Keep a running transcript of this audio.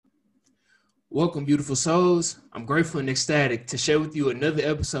Welcome, beautiful souls. I'm grateful and ecstatic to share with you another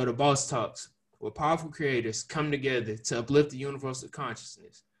episode of Boss Talks, where powerful creators come together to uplift the universal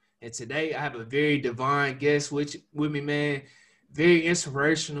consciousness. And today I have a very divine guest with me, man. Very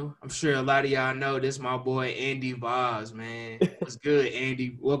inspirational. I'm sure a lot of y'all know this my boy Andy Vaz, man. What's good,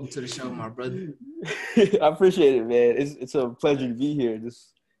 Andy? Welcome to the show, my brother. I appreciate it, man. It's a pleasure to be here.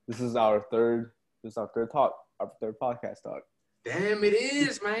 This is our third talk, our third podcast talk. Damn, it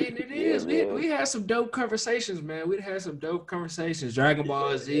is, man. It Yeah, is. We man. we had some dope conversations, man. We had some dope conversations. Dragon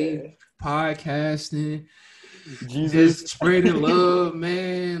Ball Z, Yeah, podcasting, just Jesus. spreading love,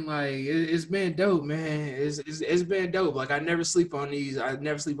 man. Like it's been dope, man. It's been dope. Like I never sleep on these. I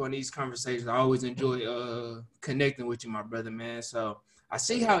never sleep on these conversations. I always enjoy connecting with you, my brother, man. So I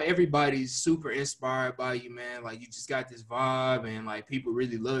see how everybody's super inspired by you, man. Like you just got this vibe, and like people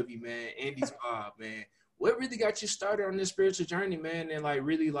really love you, man. Andy's vibe, man. What really got you started on this spiritual journey, man, and like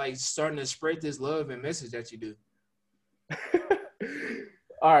really like starting to spread this love and message that you do?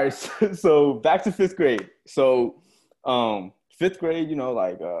 All right, so back to fifth grade. So, fifth grade,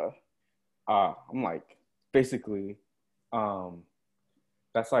 I'm like basically, um,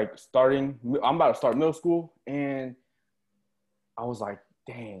 that's like starting. I'm about to start middle school, and I was like,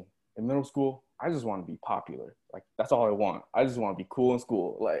 dang, in middle school, I just want to be popular. Like, that's all I want. I just want to be cool in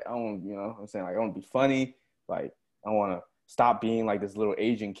school. Like, I want, what I'm saying? Like, I want to be funny. Like, I want to stop being like this little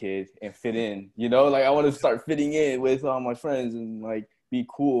Asian kid and fit in, Like, I want to start fitting in with all my friends and like be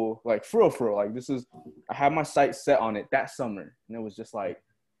cool. Like, for real. Like, I had my sights set on it that summer. And it was just like,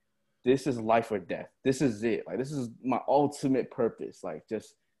 this is life or death. This is it. Like, this is my ultimate purpose. Like,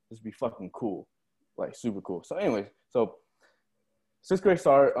 just be fucking cool. Like, super cool. So, anyways, sixth grade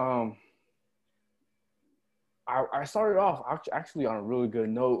start. I started off actually on a really good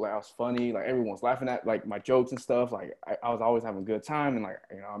note. Like I was funny. Like everyone's laughing at like my jokes and stuff. Like I was always having a good time, and like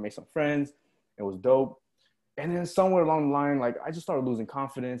I made some friends. It was dope. And then somewhere along the line, like I just started losing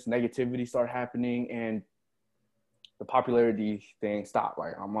confidence. Negativity started happening, and the popularity thing stopped.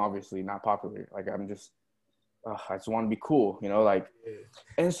 Like I'm obviously not popular. Like I just want to be cool, Like,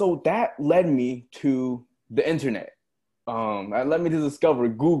 and so that led me to the internet. That led me to discover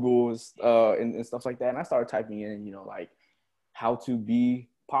Google and stuff like that. And I started typing in, like how to be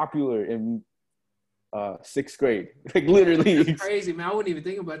popular in sixth grade. Like literally. That's crazy, man. I wouldn't even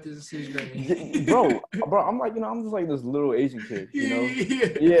think about this in sixth grade. bro, I'm like, I'm just like this little Asian kid, Yeah.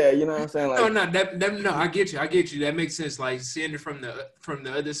 Yeah, you know what I'm saying? No, Like, no, no. I get you. That makes sense. Like seeing it from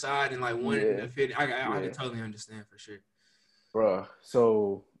the other side and like wanting yeah, to fit. I yeah, can totally understand for sure. bro.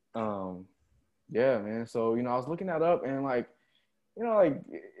 So, yeah, man. So, I was looking that up and like,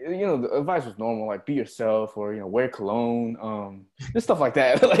 the advice was normal, like be yourself or, wear cologne, just stuff like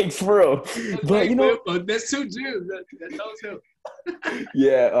that, like for real. But, That's too Jews. That does help.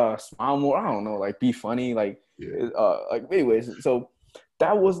 yeah, smile more. I don't know, like be funny, Yeah. like anyways. So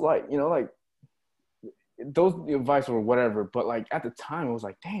that was like, like those advice or whatever. But like at the time, I was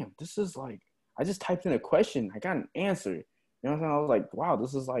like, damn, this is like, I just typed in a question, I got an answer. You know what I'm saying? I was like, wow,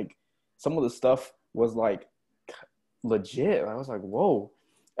 this is like, some of the stuff was like legit. I was like, whoa.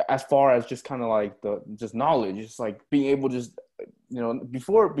 As far as just kind of like the just knowledge, just like being able to just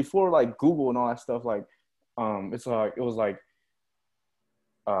before like Google and all that stuff, like it's like it was like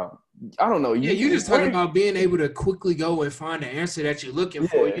uh I don't know. Yeah, you just talking about being able to quickly go and find the answer that you're looking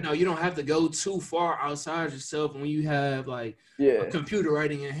for. Yeah, You don't have to go too far outside yourself when you have like a yeah. computer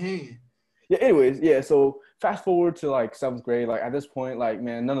right in your hand. Yeah, anyways, yeah, so fast forward to like seventh grade, like at this point, like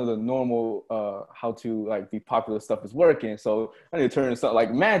man, none of the normal how to like be popular stuff is working. So I need to turn into something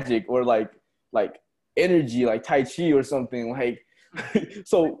like magic or like energy, like Tai Chi or something. Like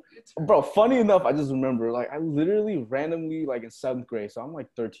so bro, funny enough, I just remember like I literally randomly like in seventh grade, so I'm like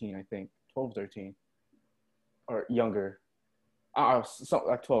 13, I think, 12, 13, or younger. So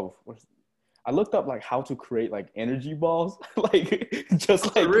like 12 or I looked up like how to create like energy balls, like just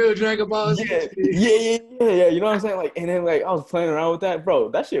A like real Dragon Ball Z yeah, shit. yeah. You know what I'm saying? Like, and then like I was playing around with that,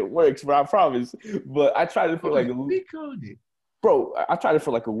 bro. That shit works, bro. I promise. But I tried it for like We called it. bro. I tried it for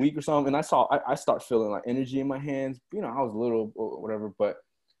like a week or something, and I start feeling like energy in my hands. I was little or whatever, but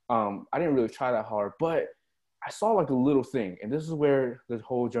I didn't really try that hard. But I saw like a little thing, and this is where the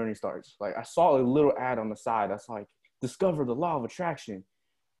whole journey starts. Like I saw a little ad on the side that's like discover the law of attraction.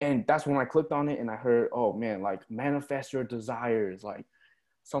 And that's when I clicked on it and I heard, oh man, like manifest your desires, like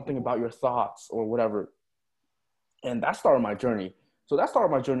something about your thoughts or whatever. And that started my journey. So that started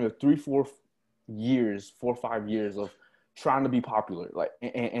my journey of 3, 4 years, 4 or 5 years of trying to be popular, like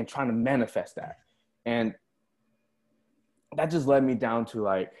and trying to manifest that. And that just led me down to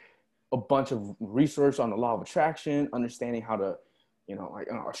like a bunch of research on the law of attraction, understanding how to,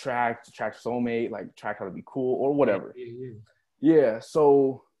 track soulmate, like track how to be cool or Yeah, whatever. yeah, yeah. Yeah,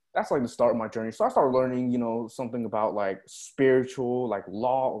 so that's like the start of my journey. So I started learning, something about like spiritual, like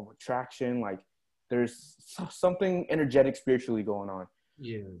law of attraction. Like there's something energetic spiritually going on.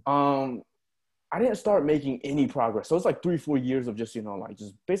 Yeah. I didn't start making any progress. So it's like 3-4 years of just, like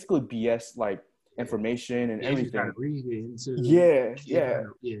just basically BS, like Yeah. information and Yeah, you just gotta everything. read it into Yeah, get yeah. kind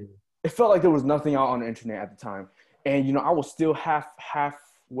of yeah. It felt like there was nothing out on the internet at the time. And, I was still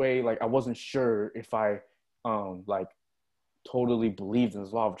halfway, like I wasn't sure if I like totally believed in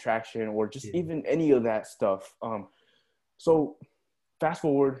this law of attraction or just Yeah. even any of that stuff. So fast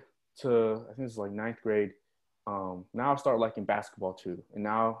forward to I think it's like ninth grade. Now I start liking basketball too, and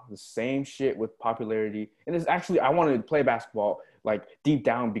now the same shit with popularity. And it's actually I wanted to play basketball like deep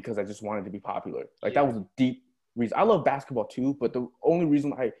down because I just wanted to be popular. Like that Yeah. was a deep reason. I love basketball too, but the only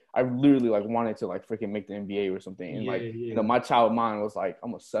reason I literally like wanted to like freaking make the NBA or something, and Yeah. like Yeah. my child mind was like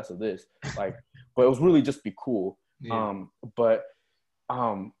I'm obsessed with this, like, but it was really just be cool. Yeah. But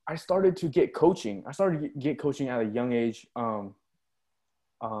I started to get coaching. I started to get coaching at a young age.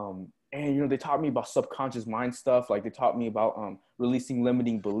 And they taught me about subconscious mind stuff. Like they taught me about releasing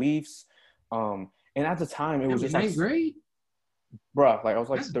limiting beliefs. And at the time, it was Damn, in just like, ninth grade? bruh, like I was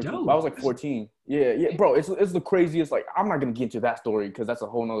like That's 13, I was dope. like 14. Yeah, yeah, bro. It's the craziest. Like I'm not gonna get into that story because that's a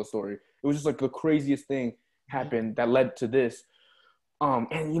whole nother story. It was just like the craziest thing happened that led to this.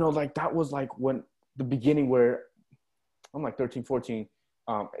 And like that was like when the beginning where I'm like 13, 14.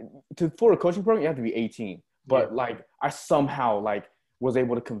 For a coaching program, you have to be 18. Yeah. But like I somehow like was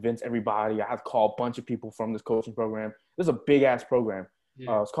able to convince everybody. I had to call a bunch of people from this coaching program. This is a big ass program.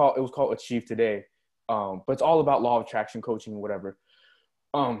 Yeah. It was called Achieve Today. But it's all about law of attraction coaching, whatever.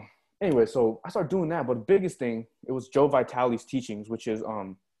 Anyway, so I started doing that. But the biggest thing, it was Joe Vitale's teachings, which is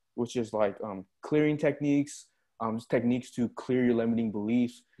like clearing techniques, techniques to clear your limiting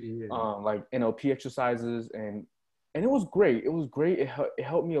beliefs, Yeah. like NLP exercises, and it was great. It was great. It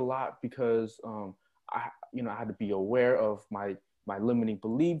helped me a lot because I had to be aware of my limiting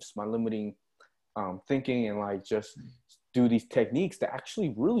beliefs, my limiting thinking, and like just do these techniques that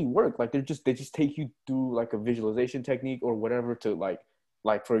actually really work. Like they just take you through like a visualization technique or whatever to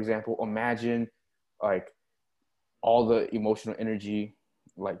like for example, imagine like all the emotional energy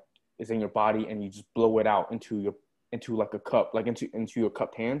like is in your body and you just blow it out into like a cup, like into your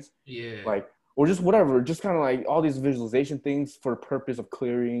cupped hands, Yeah. like or just whatever, just kind of like all these visualization things for the purpose of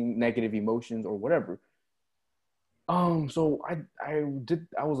clearing negative emotions or whatever. So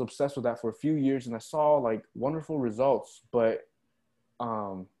I was obsessed with that for a few years and I saw like wonderful results, but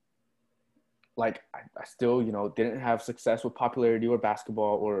like I still, didn't have success with popularity or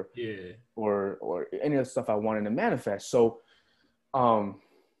basketball or Yeah. or any of the stuff I wanted to manifest. So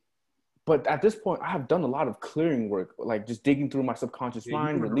but at this point I have done a lot of clearing work, like just digging through my subconscious Yeah, you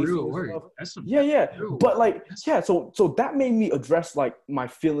mind, doing real releasing work. stuff. That's some Yeah, yeah. real But work. like, yeah, so that made me address like my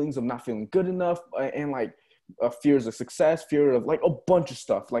feelings of not feeling good enough and like fears of success, fear of like a bunch of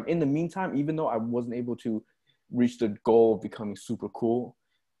stuff. Like in the meantime, even though I wasn't able to reach the goal of becoming super cool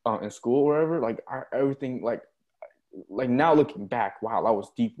in school or whatever, like everything like now looking back, wow, that was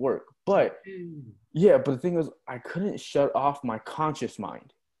deep work. But yeah, but the thing is, I couldn't shut off my conscious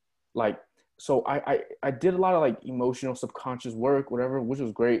mind. Like, so I did a lot of like emotional subconscious work, whatever, which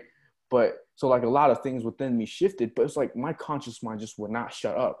was great. But so like a lot of things within me shifted, but it's like my conscious mind just would not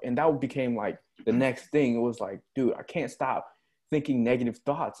shut up. And that became like the next thing. It was like, dude, I can't stop thinking negative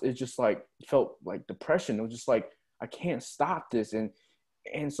thoughts. It just like felt like depression. It was just like, I can't stop this. And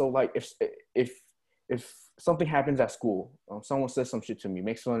so like if something happens at school, someone says some shit to me,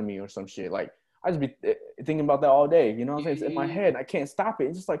 makes fun of me or some shit, like I just be thinking about that all day. You know what I'm saying? It's in my head. I can't stop it.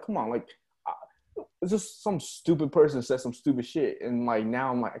 It's just like, come on, like it's just some stupid person said some stupid shit, and like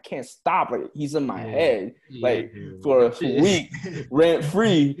now I'm like I can't stop. Like he's in my head, like for a week, rent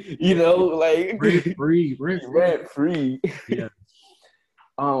free. Like rent free, rent free. Yeah,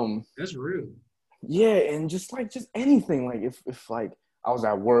 um, that's real. yeah, and just anything. Like if like I was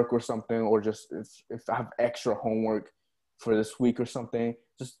at work or something, or just if I have extra homework for this week or something,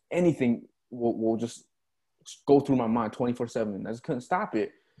 just anything will just go through my mind 24/7. I just couldn't stop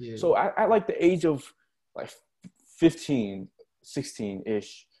it. Yeah. So at like the age of like 15,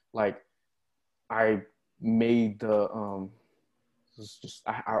 16-ish, like I made the just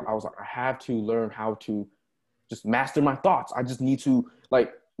I was like, I have to learn how to just master my thoughts. I just need to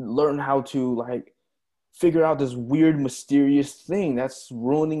like learn how to like figure out this weird mysterious thing that's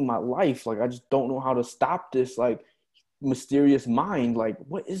ruining my life. Like I just don't know how to stop this like mysterious mind. Like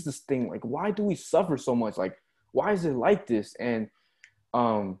what is this thing? Like why do we suffer so much? Like why is it like this? And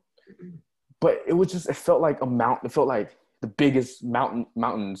but it felt like the biggest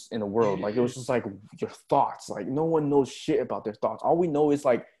mountains in the world. Like, it Yeah. was just like your thoughts. Like, no one knows shit about their thoughts. All we know is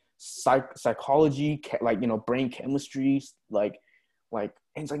like psychology, like, you know, brain chemistry, like, and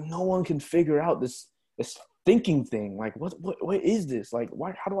it's like no one can figure out this thinking thing. Like, what is this? Like,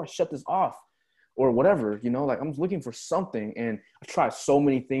 why? How do I shut this off? Or whatever, you know, like I'm looking for something, and I tried so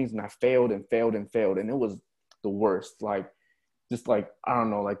many things and I failed and failed and failed, and it was the worst. Like, just like, I don't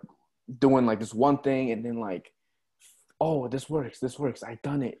know, like doing like this one thing, and then like, oh, this works, I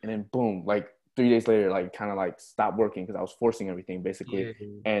done it, and then boom, like 3 days later, like kind of like stopped working because I was forcing everything basically, Yeah.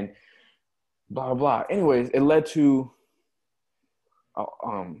 and blah blah. Anyways, uh,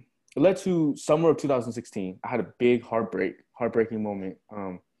 um it led to summer of 2016. I had a big heartbreaking moment,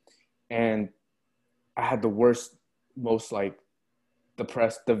 and I had the worst, most like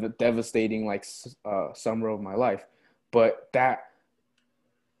depressed, devastating like summer of my life, but that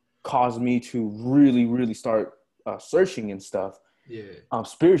caused me to really, really start searching and stuff, Yeah.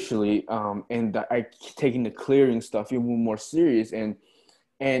 spiritually, and I taking the clearing stuff even more serious, and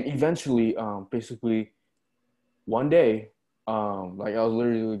eventually, basically, one day, like I was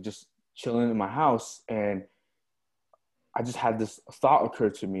literally just chilling in my house, and I just had this thought occur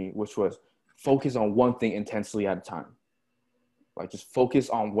to me, which was focus on one thing intensely at a time. Like, just focus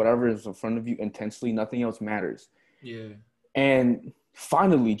on whatever is in front of you intensely. Nothing else matters. Yeah. And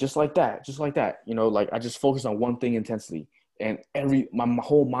finally, just like that, you know, like I just focused on one thing intensely, and my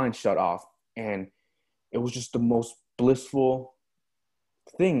whole mind shut off, and it was just the most blissful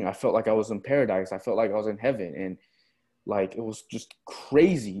thing. I felt like I was in paradise. I felt like I was in heaven, and like it was just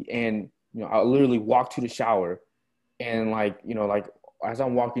crazy. And you know, I literally walked to the shower, and like, you know, like as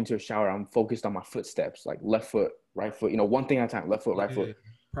I'm walking to a shower, I'm focused on my footsteps, like left foot, right foot, you know, one thing at a time, left foot, right foot. Yeah. You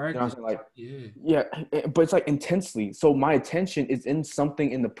know Practice. what I'm saying? Like, Yeah. yeah, but it's like intensely. So my attention is in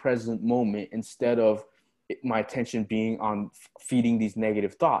something in the present moment instead of my attention being on feeding these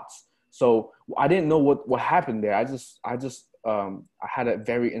negative thoughts. So I didn't know what happened there. I had a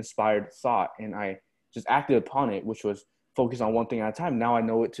very inspired thought, and I just acted upon it, which was focus on one thing at a time. Now I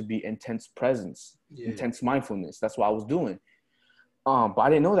know it to be intense presence, Yeah. intense mindfulness. That's what I was doing. But I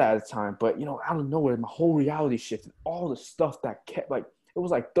didn't know that at the time. But you know, out of nowhere, my whole reality shifted. All the stuff that kept, like, it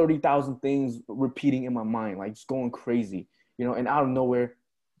was like 30,000 things repeating in my mind, like just going crazy, you know. And out of nowhere,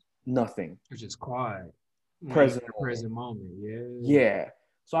 nothing. Which is quiet when you're in Present the moment. present moment. Yeah. Yeah.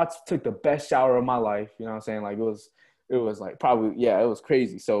 So I took the best shower of my life. You know what I'm saying? Like, it was like probably, yeah, it was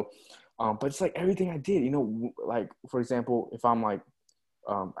crazy. So, but it's like everything I did, you know, like for example, if I'm like,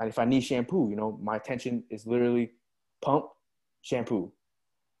 if I need shampoo, you know, my attention is literally pump shampoo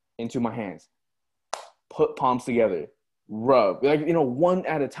into my hands, put palms together, rub, like, you know, one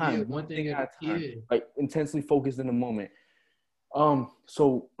at a Yeah. time, One one thing thing at at a a time, yeah. like intensely focused in the moment.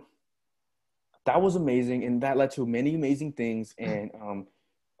 So that was amazing, and that led to many amazing things. And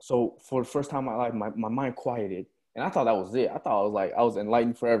so for the first time in my life, my mind quieted, and I thought that was it. I thought I was like, I was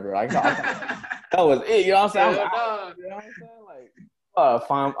enlightened forever. I thought that was it. You know what I'm saying? I was Yeah, like, no. you know what I'm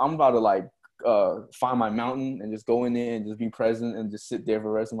saying? Like, I'm about to like find my mountain and just go in there and just be present and just sit there for the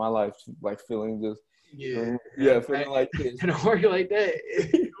rest of my life, like feeling just, Yeah, yeah, feeling like this. and don't work like that.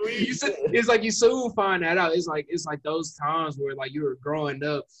 It's like you soon find that out. It's like those times where like you were growing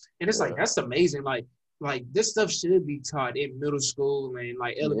up, and it's like Yeah, that's amazing. Like this stuff should be taught in middle school and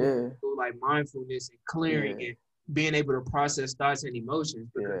like elementary yeah, school, like mindfulness and clearing yeah, and being able to process thoughts and emotions.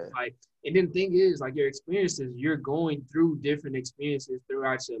 Because yeah, like, and then the thing is, like your experiences, you're going through different experiences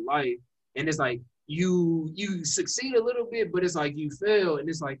throughout your life, and it's like you succeed a little bit, but it's like you fail, and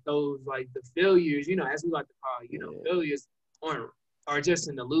it's like those like the failures, as we like to call, yeah, failures are just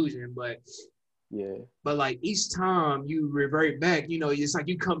an illusion, yeah, but like each time you revert back, it's like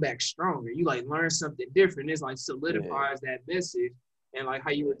you come back stronger. You like learn something different. It's like yeah, solidifies that message. And like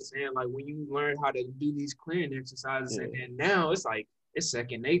how you yeah, were saying, like when you learn how to do these clearing exercises, and yeah. then now it's like it's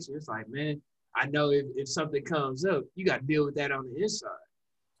second nature. It's like, man, I know if something comes up, you got to deal with that on the inside.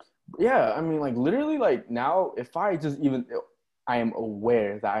 Yeah, I mean, like literally, like now, if I just even, I am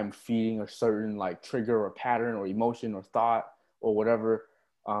aware that I'm feeding a certain like trigger or pattern or emotion or thought or whatever.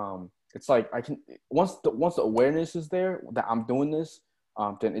 It's like I can, once the awareness is there that I'm doing this,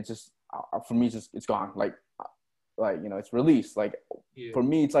 then it just, for me, it's gone. Like, you know, it's released. Like Yeah, for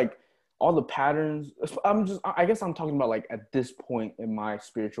me, it's like all the patterns. I guess I'm talking about like at this point in my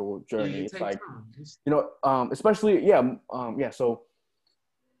spiritual yeah, journey. It's take like, time. you know, especially, yeah, yeah. So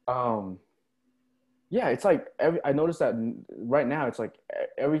um yeah, it's like I noticed that right now it's like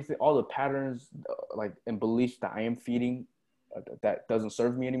everything, all the patterns, like and beliefs that I am feeding, that doesn't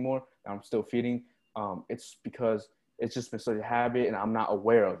serve me anymore, that I'm still feeding. It's because it's just been such a habit and I'm not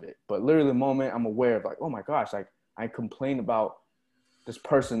aware of it. But literally the moment I'm aware of, like, oh my gosh, like I complain about this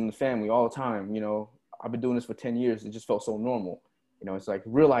person in the family all the time. You know, I've been doing this for 10 years. It just felt so normal. You know, it's like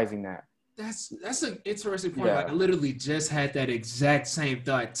realizing that. That's an interesting point. Like I Yeah. literally just had that exact same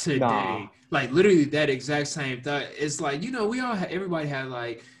thought Nah. today. Like literally that exact same thought. It's like, we all everybody had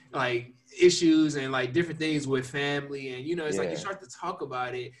like issues and like different things with family, and it's like you Yeah. start to talk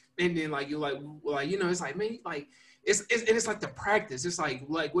about it, and then like you're like it's like, man, like it's like the practice. It's like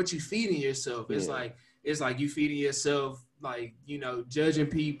what you feeding yourself. It's Yeah. like you feeding yourself, like, judging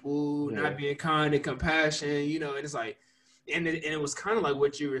people, Yeah. not being kind and compassion, and it's like, and it was kind of like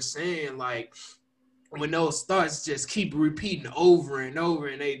what you were saying, like when those thoughts just keep repeating over and over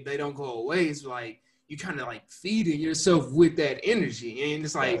and they don't go away. It's like you kind of like feeding yourself with that energy, and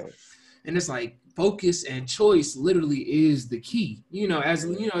Right. it's like focus and choice literally is the key. As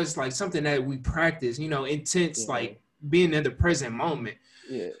Yeah. it's like something that we practice. Intense, Yeah. like being in the present moment.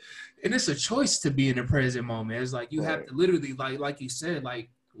 Yeah. And it's a choice to be in the present moment. It's like you have Right. to literally, like you said, like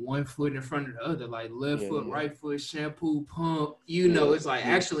one foot in front of the other, like left foot, Yeah. right foot, shampoo, pump. Yeah. It's like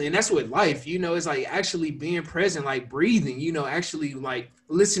Yeah. actually, and that's with life. It's like actually being present, like breathing. Actually like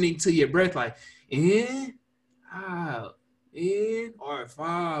listening to your breath, like in, out, in, or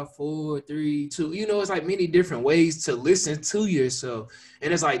 5, 4, 3, 2. It's like many different ways to listen to yourself,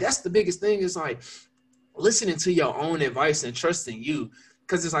 and it's like that's the biggest thing. It's like listening to your own advice and trusting you.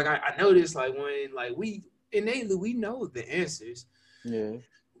 Because it's like I noticed, like when like we innately we know the answers. Yeah.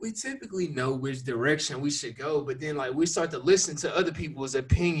 We typically know which direction we should go, but then like we start to listen to other people's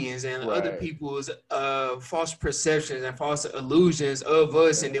opinions and other Right. people's false perceptions and false illusions of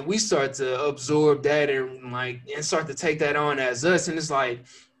us, and Yeah. then we start to absorb that and start to take that on as us, and it's like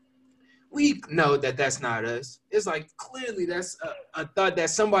we know that that's not us. It's like clearly that's a thought that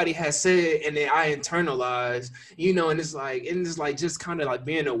somebody has said and then I internalized, and it's like just kind of like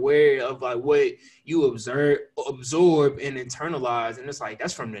being aware of like what you absorb and internalize. And it's like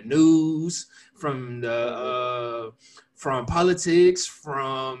that's from the news, from politics,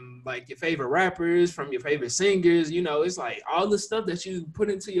 from like your favorite rappers, from your favorite singers. It's like all the stuff that you put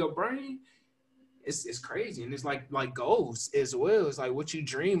into your brain. It's crazy, and it's like goals as well. It's like what you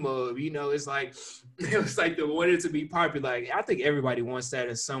dream of. It's like it's like the wanting to be popular. Like I think everybody wants that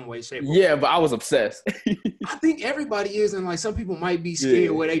in some way, shape, or Yeah, form. but I was obsessed. I think everybody is, and like some people might be scared Yeah.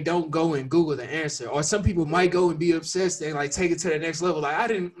 where they don't go and Google the answer, or some people might go and be obsessed and like take it to the next level. Like I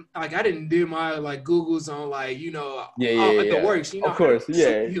didn't do my like Googles on like Yeah. Yeah. the Yeah. works. Of How to course. be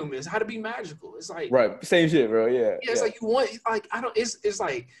Yeah. superhumans, how to be magical. It's like Right. Same shit, bro. Yeah. yeah, it's Yeah. like you want like I don't. It's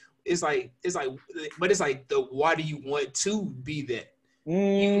like, but it's like the why do you want to be that?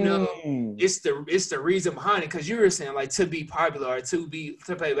 Mm. It's the reason behind it, because you were saying like to be popular or to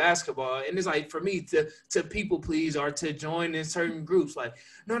play basketball, and it's like for me to people please or to join in certain groups. Like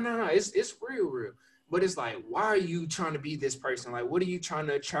no, it's real, but it's like why are you trying to be this person? Like what are you trying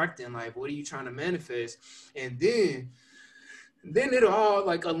to attract in life? What are you trying to manifest? And then it'll all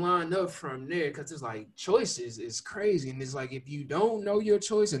like align up from there, because it's like choices is crazy, and it's like if you don't know your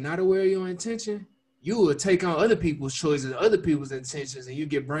choice and not aware of your intention, you will take on other people's choices, other people's intentions, and you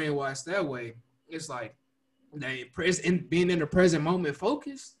get brainwashed that way. It's like being in the present moment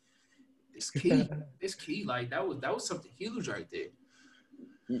focused is key. It's key. Like that was something huge right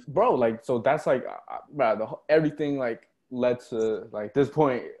there. Bro, like, so that's like, bro, everything like led to like this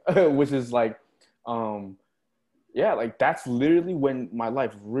point, which is like, yeah, like that's literally when my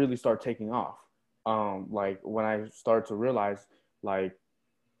life really started taking off. Like when I started to realize, like,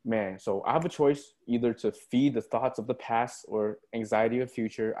 man, so I have a choice either to feed the thoughts of the past or anxiety of the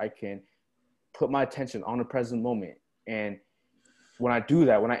future. I can put my attention on the present moment. And when I do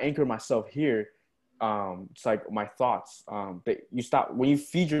that, when I anchor myself here, it's like my thoughts, that you stop when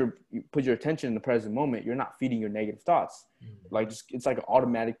you put your attention in the present moment, you're not feeding your negative thoughts. Like it's like an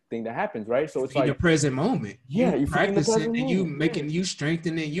automatic thing that happens, right? So it's In the like, present moment, yeah, you you're feeding the practicing present and you moment. making Yeah. you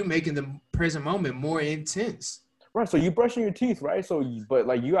strengthening, you making the present moment more intense. Right. So you brushing your teeth, right? So, but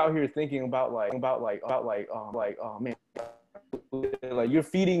like you out here thinking about oh man, like you're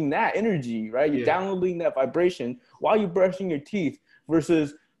feeding that energy, right? You're Yeah. downloading that vibration while you're brushing your teeth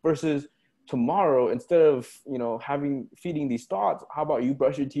versus tomorrow, instead of, having feeding these thoughts, how about you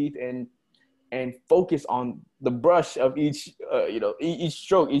brush your teeth and focus on the brush of each, each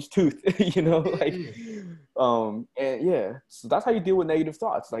stroke, each tooth, like, Yeah. and yeah, so that's how you deal with negative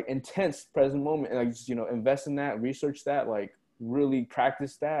thoughts, like intense present moment, and like, just, invest in that, research that, like really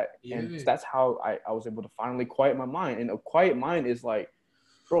practice that. And Yeah. that's how I was able to finally quiet my mind. And a quiet mind is like,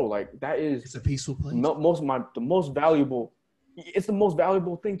 bro, like that is It's a peaceful place. the most valuable, it's the most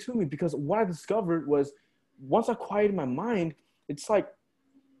valuable thing to me, because what I discovered was once I quieted my mind, it's like,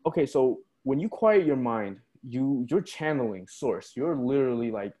 okay, so when you quiet your mind, you're channeling source. You're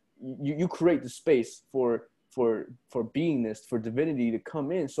literally like you create the space for beingness, for divinity to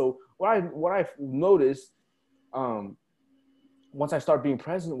come in. So what I noticed, um once I start being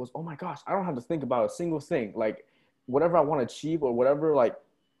present, was, oh my gosh, I don't have to think about a single thing. Like whatever I want to achieve, or whatever, like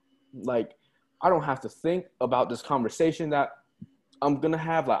I don't have to think about this conversation that I'm gonna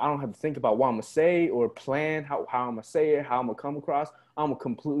have. Like I don't have to think about what I'm gonna say or plan how I'm gonna say it, how I'm gonna come across. I'm gonna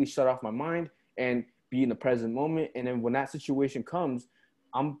completely shut off my mind and be in the present moment. And then when that situation comes,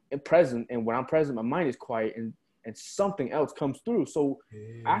 I'm present. And when I'm present, my mind is quiet, and something else comes through. So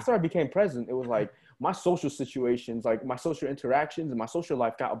after I became present, it was like my social situations, like my social interactions and my social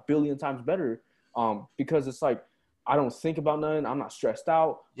life got a billion times better. Because it's like I don't think about nothing. I'm not stressed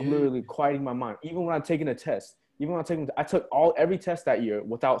out. I'm literally quieting my mind. Even when I'm taking a test, I took every test that year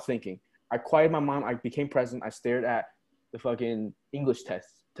without thinking. I quieted my mind. I became present. I stared at the fucking English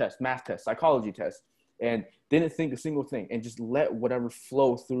test, math test, psychology test, and didn't think a single thing, and just let whatever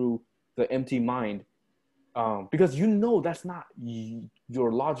flow through the empty mind. Because that's not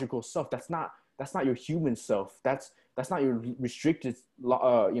your logical self. That's not your human self. That's not your restricted,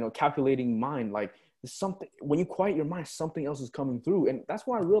 calculating mind. Like something, when you quiet your mind, something else is coming through, and that's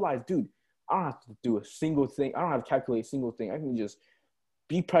why I realized, dude, I don't have to do a single thing. I don't have to calculate a single thing. I can just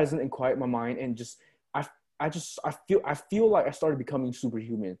be present and quiet my mind, and just I feel like I started becoming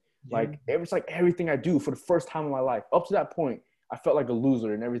superhuman. Like it's like everything I do for the first time in my life. Up to that point, I felt like a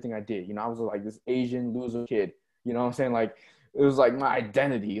loser in everything I did. I was like this Asian loser kid. You know what I'm saying? Like it was like my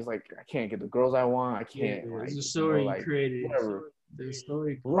identity. It's like I can't get the girls I want. I can't. It's a story you created. Whatever. The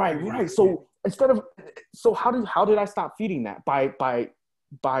story. Right. So how did I stop feeding that? By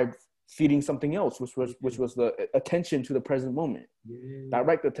feeding something else, which was the attention to the present moment.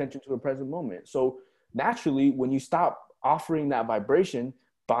 Direct attention to the present moment. So naturally, when you stop offering that vibration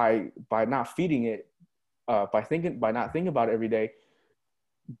by not feeding it, by not thinking about it every day,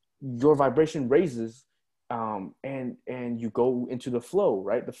 your vibration raises, and you go into the flow,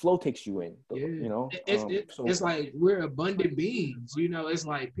 right? The flow takes you in. It's like we're abundant beings. It's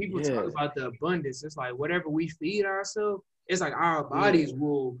like people talk about the abundance. It's like whatever we feed ourselves, it's like our bodies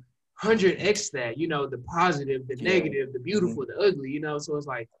will 100x that, the positive, the negative, the beautiful, the ugly, so it's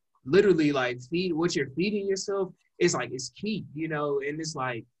like literally like feed what you're feeding yourself. It's like it's key, and it's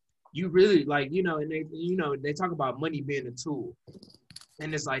like you really like, and they talk about money being a tool,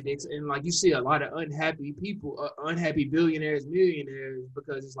 and it's like and like you see a lot of unhappy people, unhappy billionaires, millionaires,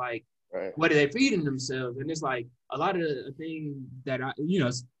 because it's like what are they feeding themselves? And it's like a lot of the things that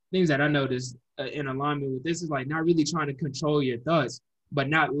things that I noticed in alignment with this is like not really trying to control your thoughts, but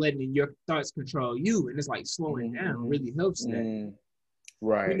not letting your thoughts control you. And it's like slowing down really helps that.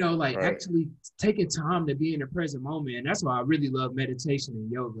 Right. Actually taking time to be in the present moment. And that's why I really love meditation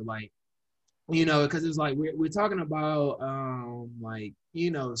and yoga. Like, because it's like we're talking about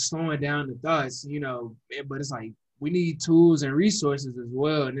slowing down the thoughts, but it's like we need tools and resources as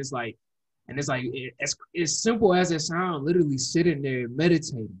well. And it's like it's as simple as it sounds, literally sitting there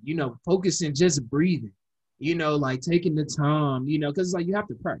meditating, focusing, just breathing, like taking the time, because it's like you have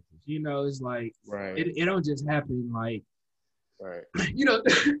to practice, it's like it don't just happen like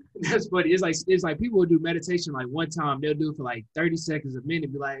that's funny. It's like people will do meditation like one time, they'll do it for like 30 seconds a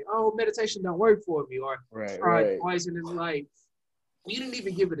minute, be like, oh, meditation don't work for me, or try it twice, and it's like you didn't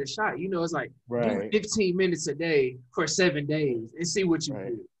even give it a shot. It's like do 15 minutes a day for 7 days and see what you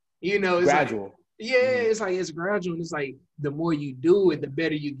do. It's gradual. Like, it's like it's gradual, and it's like the more you do it, the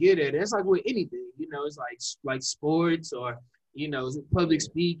better you get at it. It's like with anything, it's like sports, or public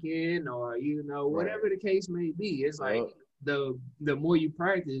speaking, or whatever the case may be. It's like the more you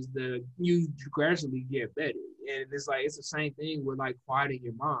practice, you gradually get better. And it's like it's the same thing with like quieting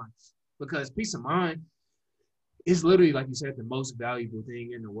your mind, because peace of mind is literally, like you said, the most valuable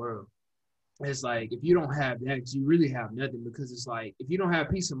thing in the world. It's like if you don't have that, you really have nothing, because it's like if you don't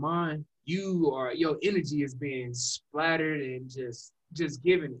have peace of mind, your energy is being splattered and just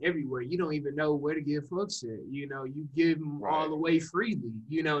given everywhere. You don't even know where to give fucks at. You give them all away freely,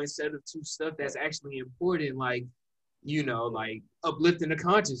 instead of to stuff that's actually important, like like uplifting the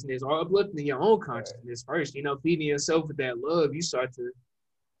consciousness, or uplifting your own consciousness first, feeding yourself with that love. You start to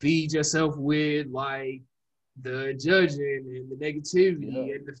feed yourself with like the judging and the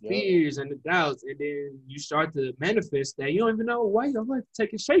negativity and the fears and the doubts, and then you start to manifest that. You don't even know why your life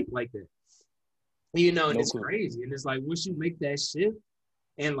taking shape like that. And it's crazy. And it's like once you make that shift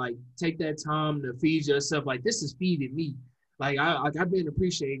and like take that time to feed yourself, like this is feeding me. Like I've been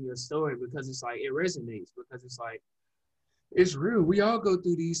appreciating your story, because it's like it resonates, because it's like It's real. We all go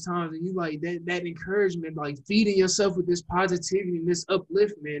through these times, and you like that encouragement, like feeding yourself with this positivity and this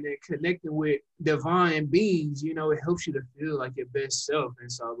upliftment and connecting with divine beings. You know, it helps you to feel like your best self.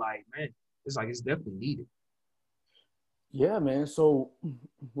 And so, like, man, it's like it's definitely needed. Yeah, man. So,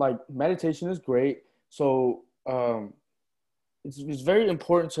 like, meditation is great. So, it's very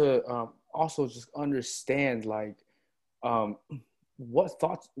important to also just understand, like, um, what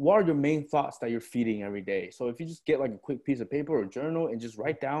are your main thoughts that you're feeding every day. So if you just get like a quick piece of paper or journal and just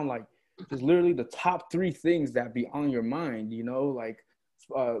write down like just literally the top 3 things that be on your mind, you know, like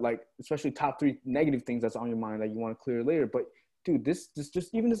especially top 3 negative things that's on your mind that you want to clear later. But dude, this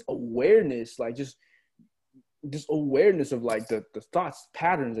just even this awareness, like just this awareness of like the thoughts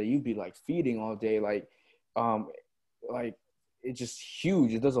patterns that you'd be like feeding all day, um like it's just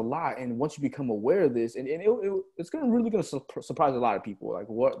huge. It does a lot. And once you become aware of this, and it's really going to surprise a lot of people, like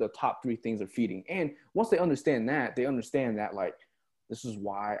what the top 3 things are feeding. And once they understand that like, this is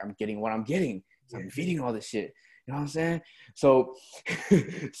why I'm getting what I'm getting. I'm feeding all this shit. You know what I'm saying? So,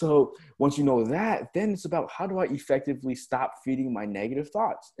 so once you know that, then it's about how do I effectively stop feeding my negative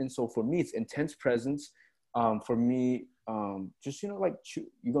thoughts? And so for me, it's intense presence. For me, just, you know, like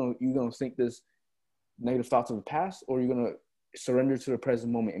you're gonna think this negative thoughts of the past, or you're gonna surrender to the present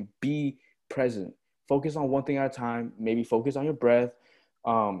moment and be present. Focus on one thing at a time. Maybe focus on your breath.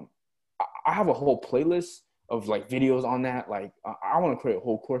 I have a whole playlist of like videos on that. Like I want to create a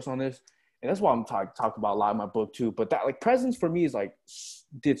whole course on this, and that's why I'm talking about a lot in my book too. But that like presence for me is like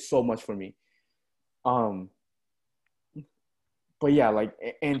did so much for me. But yeah, like,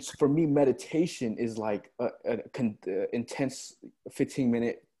 and for me, meditation is like a intense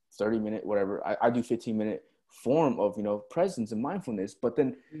 15-minute, 30-minute, whatever. I do 15-minute form of, you know, presence and mindfulness, but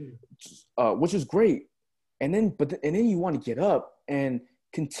then which is great. And then you want to get up and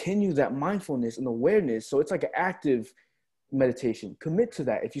continue that mindfulness and awareness. So it's like an active meditation. Commit to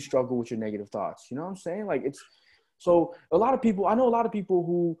that if you struggle with your negative thoughts. You know what I'm saying? Like, it's so I know a lot of people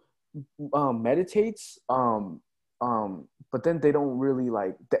who meditates, but then they don't really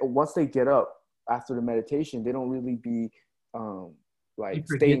like once they get up after the meditation, they don't really be like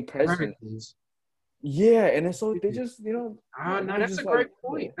staying present. Yeah, and then so they just, you know, No, they're that's a just great like,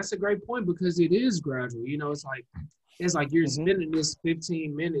 point. yeah. That's a great point because it is gradual. You know, it's like you're spending this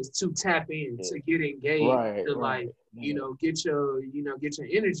 15 minutes to tap in, Yeah. to get engaged, Right, to right. like, Yeah. get your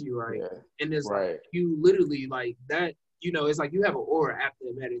energy right. Yeah. And it's like Right. you literally like that, it's like you have an aura after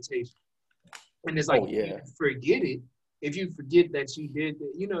meditation. And it's like Oh if you yeah. forget it, if you forget that you did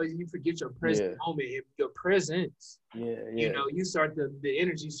that, you forget your present Yeah. moment, your presence, Yeah. Yeah. you start the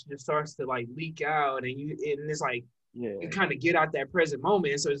energy just starts to like leak out, and it's like Yeah. you kind of get out that present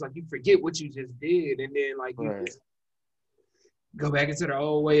moment. And so it's like you forget what you just did, and then like you Right. just go back into the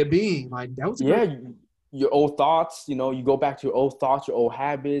old way of being. Like that was a Yeah. great. Your old thoughts, you know, you go back to your old thoughts, your old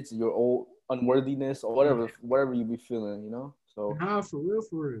habits, your old unworthiness, or Yeah. whatever you be feeling, you know. So Nah, for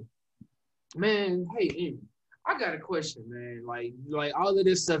real, man. Hey, Amy, I got a question, man. Like all of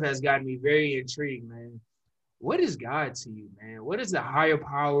this stuff has gotten me very intrigued, man. What is God to you, man? What is the higher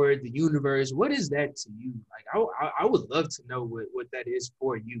power, the universe? What is that to you? Like, I would love to know what that is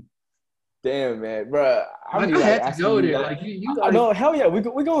for you. damn, man, bro, I'll Like, be I like had to asking go you there. that. Like, you like, No, hell yeah, we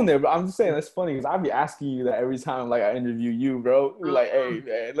going there. But I'm just saying that's funny because I'll be asking you that every time like I interview you, bro. You're like, hey,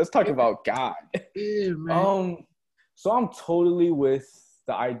 man, let's talk yeah, about God. yeah, man. Um, so I'm totally with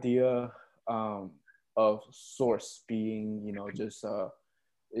the idea of source being, you know, just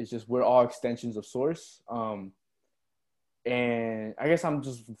it's just we're all extensions of source. And I guess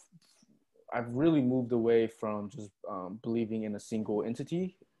I've really moved away from just believing in a single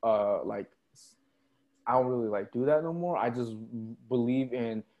entity. Like I don't really like do that no more. I just believe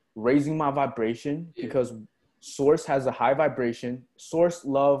in raising my vibration Yeah, because source has a high vibration. Source,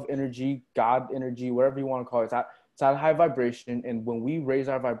 love, energy, God energy, whatever you want to call it. It's at a high vibration. And when we raise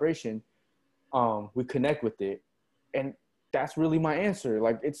our vibration, we connect with it. And that's really my answer.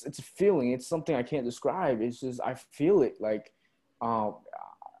 Like it's a feeling. It's something I can't describe. It's just I feel it. Like um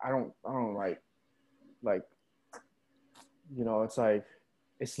I don't like you know, it's like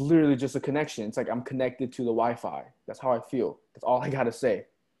it's literally just a connection. It's like I'm connected to the Wi-Fi. That's how I feel. That's all I gotta say.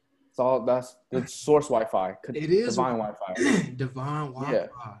 That's the source Wi-Fi, it is divine Wi-Fi. divine Yeah.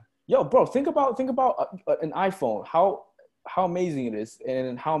 Wi-Fi. Yo, bro, think about an iPhone. How amazing it is,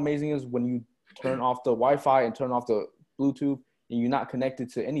 and how amazing it is when you turn off the Wi-Fi and turn off the Bluetooth, and you're not connected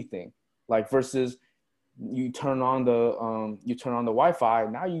to anything. Like versus you turn on the Wi-Fi.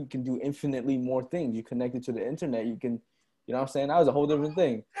 Now you can do infinitely more things. You connected to the internet. You can, you know what I'm saying? That was a whole different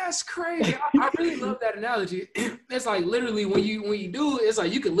thing. That's crazy. I really love that analogy. It's like literally when you do it, it's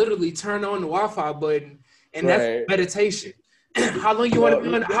like you can literally turn on the Wi-Fi button, and that's Right. meditation. How long you want to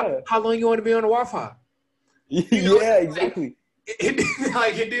be on? Yeah. How long you want to be on the Wi-Fi? You know, Yeah, exactly. and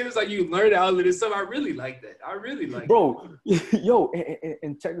then it's like you learn all of this stuff. I really like that. I really like that. Bro, yo,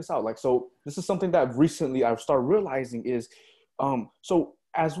 and check this out. Like, so this is something that recently I've started realizing is, so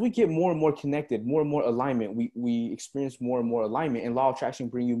as we get more and more connected, more and more alignment, we experience more and more alignment, and law of attraction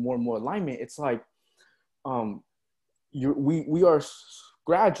bring you more and more alignment. It's like, um, we are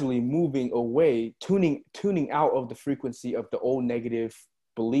gradually moving away, tuning out of the frequency of the old negative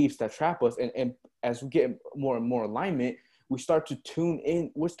beliefs that trap us, and as we get more and more alignment, we start to tune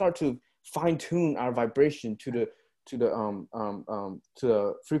in. We start to fine tune our vibration to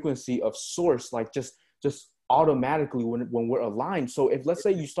the frequency of source, like just automatically when we're aligned. So if, let's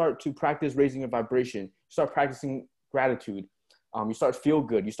say, you start to practice raising your vibration, you start practicing gratitude, you start to feel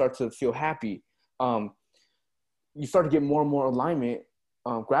good, you start to feel happy, you start to get more and more alignment,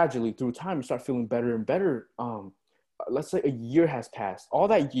 gradually through time. You start feeling better and better. Let's say a year has passed. All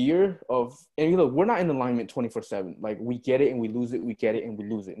that year of, and look, we're not in alignment 24/7. Like, we get it and we lose it, we get it and we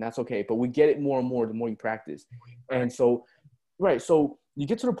lose it, and that's okay. But we get it more and more the more you practice. And so, right, so you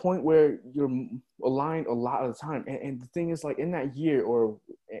get to the point where you're aligned a lot of the time. And the thing is, like, in that year or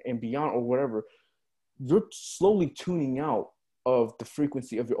and beyond or whatever, you're slowly tuning out of the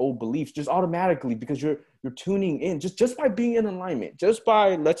frequency of your old beliefs just automatically, because you're tuning in just by being in alignment. Just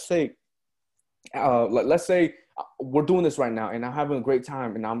by, let's say, we're doing this right now and I'm having a great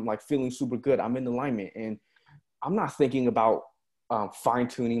time and I'm like feeling super good. I'm in alignment and I'm not thinking about fine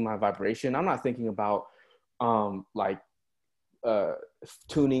tuning my vibration. I'm not thinking about like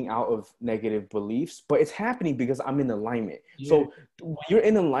tuning out of negative beliefs, but it's happening because I'm in alignment. Yeah. So when you're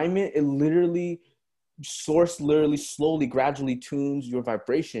in alignment, it literally, source literally slowly, gradually tunes your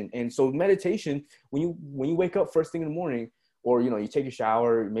vibration. And so meditation, when you wake up first thing in the morning, or you take a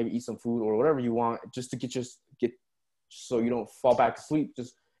shower, maybe eat some food or whatever you want, just to get so you don't fall back to sleep,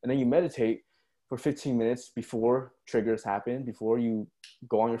 and then you meditate for 15 minutes before triggers happen, before you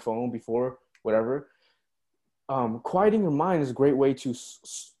go on your phone, before whatever. Quieting your mind is a great way to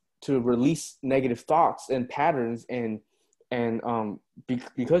release negative thoughts and patterns, and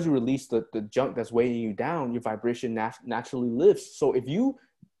because you release the junk that's weighing you down, your vibration naturally lifts. So if you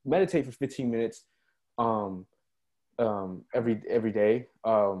meditate for 15 minutes every day,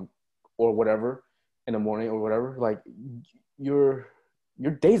 or whatever, in the morning or whatever, like, your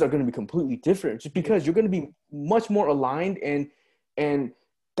days are going to be completely different, just because you're going to be much more aligned, and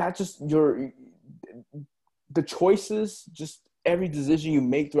that just the choices, just every decision you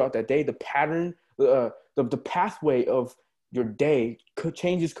make throughout that day, the pattern, the pathway of your day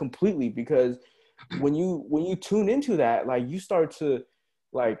changes completely, because when you tune into that, like, you start to,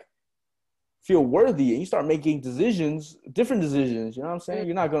 like, feel worthy, and you start making different decisions. You know what I'm saying?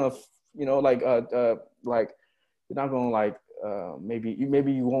 You're not gonna, like, you're not gonna, like,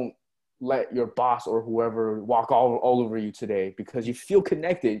 maybe you won't let your boss or whoever walk all over you today, because you feel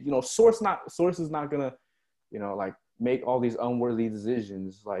connected. Source is not gonna, like, make all these unworthy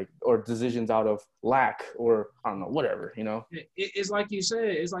decisions, like, or decisions out of lack, or I don't know, whatever. It's like you said.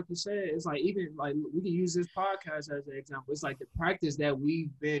 It's like, even like, we can use this podcast as an example. It's like the practice that we've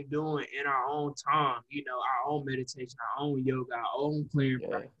been doing in our own time. Our own meditation, our own yoga, our own clearing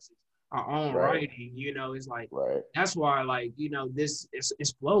practices, our own writing. It's like, that's why, like, this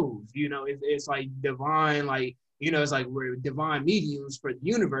explodes. It's like divine, like, it's like we're divine mediums for the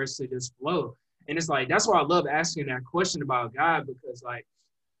universe to just flow. And it's like, that's why I love asking that question about God, because, like,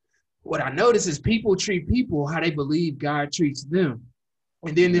 what I notice is people treat people how they believe God treats them.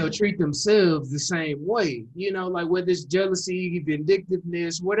 And then they'll treat themselves the same way, like, whether it's jealousy,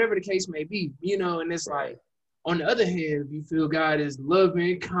 vindictiveness, whatever the case may be, and it's like, on the other hand, if you feel God is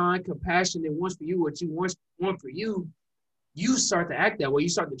loving, kind, compassionate, wants for you what you want for you, you start to act that way. You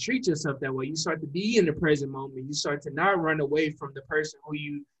start to treat yourself that way. You start to be in the present moment. You start to not run away from the person who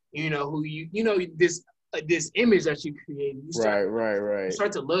this image that you created. You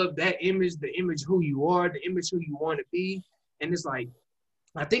start to love that image, the image who you are, the image who you want to be. And it's like,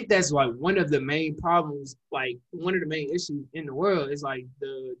 I think that's like one of the main problems, like one of the main issues in the world is like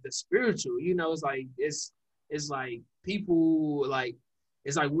the spiritual, it's like people, like,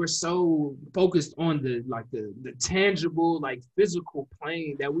 it's like we're so focused on the tangible, like, physical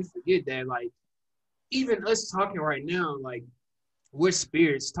plane, that we forget that, like, even us talking right now, like, we're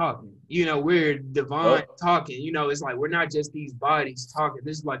spirits talking, we're divine talking, it's like, we're not just these bodies talking.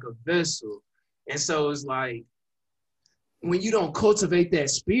 This is like a vessel. And so it's like, when you don't cultivate that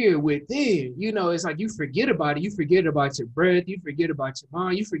spirit within, it's like you forget about it. You forget about your breath. You forget about your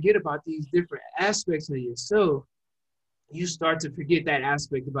mind. You forget about these different aspects of yourself. You start to forget that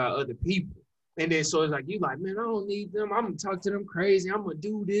aspect about other people. And then so it's like you like, man, I don't need them. I'm gonna talk to them crazy. I'm gonna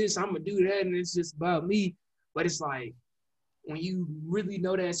do this. I'm gonna do that, and it's just about me. But it's like when you really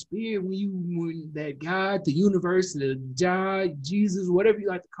know that spirit, when that God, the universe, the God, Jesus, whatever you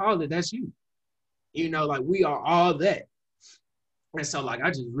like to call it, that's you. You know, like we are all that. And so like I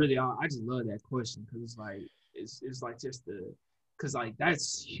just love that question because it's like just the because like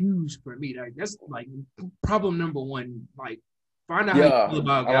that's huge for me. Like that's like problem number one. Like find out how you Yeah, feel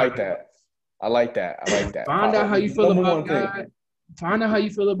about I God. like that. I like that. I like that. Find out how you feel Number about one thing. God. Find out how you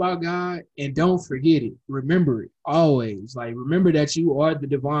feel about God and don't forget it. Remember it always. Like remember that you are the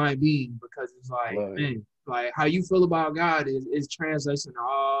divine being because it's like, Love it. man, like how you feel about God is translates in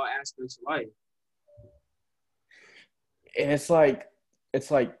all aspects of life. And it's like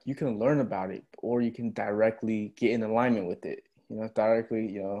you can learn about it or you can directly get in alignment with it. You know, directly,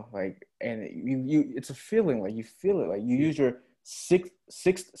 you know, like and you it's a feeling, like you feel it, like you Yeah. use your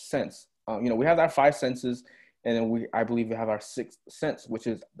sixth sense. You know, we have our five senses, and then I believe we have our sixth sense, which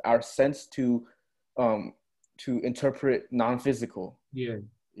is our sense um to interpret non-physical. Yeah.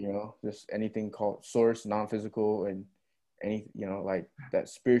 You know, just anything called source, non-physical, and any, you know, like that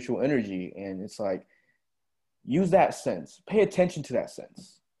spiritual energy. And it's like use that sense, pay attention to that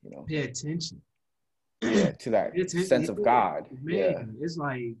sense, you know. Pay attention. Yeah, to that Pay attention. sense of Yeah. God. Yeah. Man, it's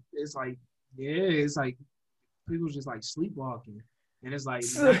like people just like sleepwalking. And it's like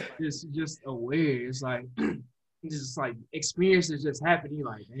not just aware. It's like just like experiences just happen. You're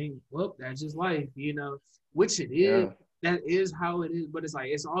like, dang, well, that's just life, you know, which it is. Yeah. That is how it is, but it's like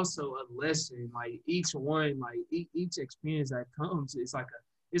it's also a lesson. Like each one, like each experience that comes, it's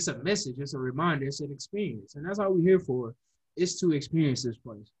a message, it's a reminder, it's an experience, and that's all we're here for. Is to experience this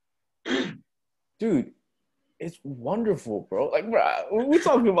place. Dude, it's wonderful, bro. Like, bro, we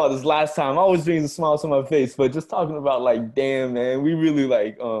talking about this last time. I was doing the smiles on my face, but just talking about like, damn, man, we really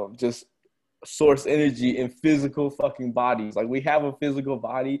like just source energy in physical fucking bodies. Like, we have a physical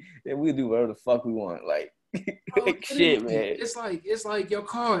body, and we do whatever the fuck we want. Like, Oh, like shit, literally, man. it's like your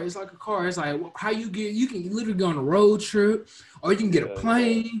car. It's like a car. It's like how you can literally go on a road trip, or you can get a Yeah, yeah,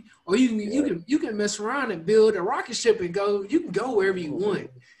 plane, or you can yeah. you can mess around and build a rocket ship and go. You can go wherever you Oh, want,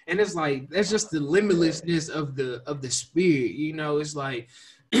 and it's like that's just the yeah, limitlessness of the spirit. You know, it's like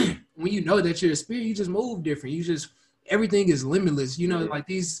when you know that you're a spirit, you just move different. You just everything is limitless. You know, yeah, like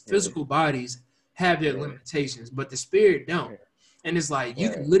these yeah, physical bodies have their yeah, limitations, but the spirit don't. yeah. And it's like you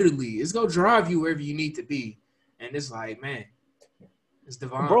Right. can literally, it's gonna drive you wherever you need to be. And it's like, man, it's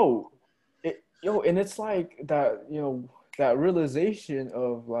divine. Bro, and it's like that, you know, that realization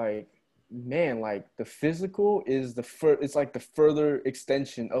of like, man, like the physical is it's like the further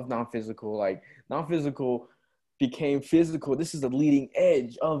extension of non-physical. Like non-physical became physical. This is the leading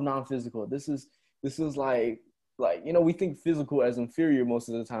edge of non-physical. This is like, you know, we think physical as inferior most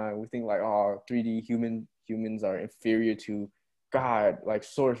of the time. We think like, oh, 3D humans are inferior to God, like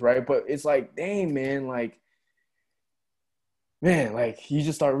source, right? But it's like, dang, man, like you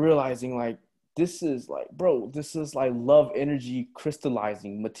just start realizing like this is like, bro, this is like love energy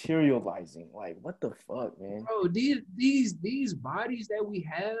crystallizing, materializing. Like, what the fuck, man? Bro, these bodies that we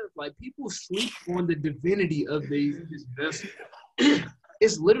have, like people sleep on the divinity of this vessel.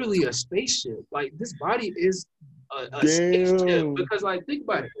 It's literally a spaceship. Like this body is a spaceship Damn. because like think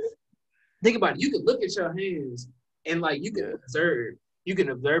about it. Think about it. You can look at your hands and like you can Yeah. observe. You can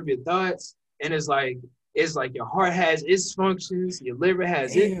observe your thoughts, and it's like your heart has its functions, your liver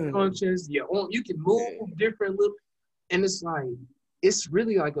has its Damn. functions, your own you can move Yeah. different little, and it's like it's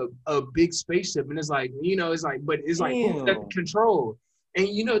really like a big spaceship, and it's like you know it's like but it's like who's at the Damn. control, and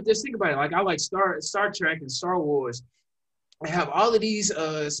you know just think about it. Like I like Star Trek and Star Wars. I have all of these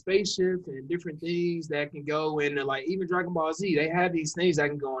spaceships and different things that can go into like even Dragon Ball Z. They have these things that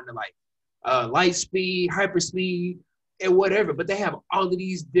can go into like light speed, hyper speed, and whatever. But they have all of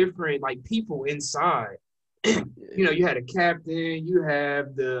these different like people inside. You know, Yeah. you had a captain, you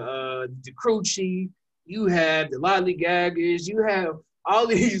have the crew chief, you have the lollygaggers, you have all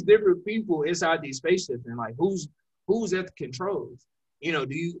these different people inside these spaceships, and like who's at the controls? You know,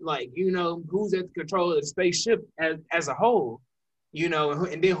 do you like you know who's at the control of the spaceship as a whole? You know,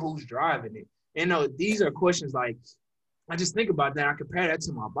 and then who's driving it? You know, these are questions like I just think about that. I compare that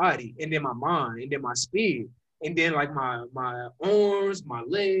to my body, and then my mind, and then my spirit, and then like my arms, my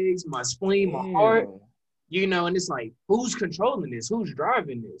legs, my spleen, my heart. Damn. You know, and it's like, who's controlling this? Who's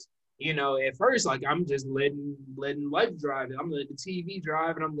driving this? You know, at first, like I'm just letting life drive it. I'm letting the TV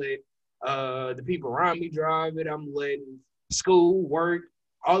drive it. I'm letting the people around me drive it. I'm letting school, work,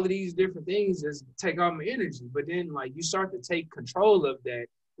 all of these different things just take all my energy. But then, like, you start to take control of that.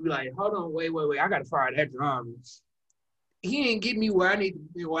 You be like, hold on, wait, I gotta fire that driver. He ain't get me where I need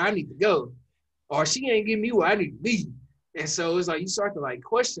to go. or she ain't giving me what I need to be. And so it's like you start to like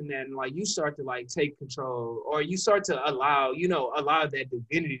question that, and like you start to like take control, or you start to allow that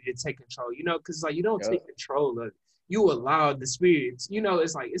divinity to take control, because like you don't Yep. take control of it. You allow the spirits,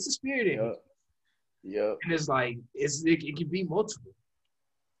 it's like it's a spirit in you. Yep. Yep. And it's like it can be multiple,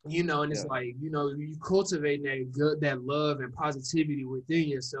 and it's Yep. like, you cultivate that love and positivity within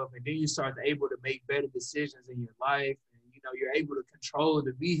yourself, and then you start to able to make better decisions in your life, and you're able to control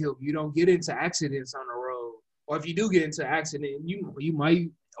the vehicle. You don't get into accidents on the road, or if you do get into an accident, you might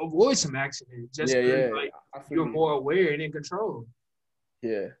avoid some accidents just Yeah. because Yeah. like I feel you're you. more aware and in control.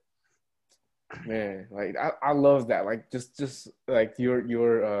 Yeah. Man, like I love that. Like just like your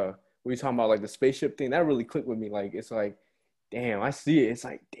what you talking about, like the spaceship thing, that really clicked with me. Like it's like, damn, I see it. It's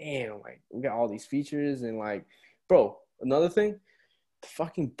like, damn, like we got all these features, and like, bro, another thing, the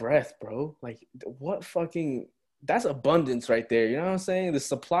fucking breath, bro. Like what fucking, that's abundance right there. You know what I'm saying? The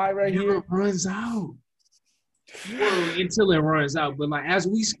supply right It never here. runs out. Well, until it runs out. But like as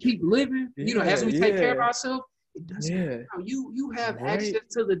we keep living, as Yeah, we take care of yeah, ourselves, it doesn't run yeah. out. You have Right. access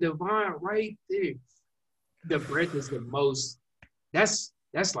to the divine right there. The breath is the most. That's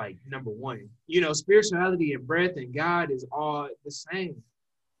like number one. Spirituality and breath and God is all the same.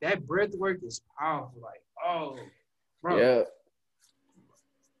 That breath work is powerful. Like, oh, bro, Yeah,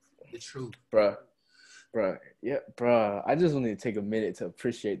 the truth. bro. Bro, yeah, bro. I just want to take a minute to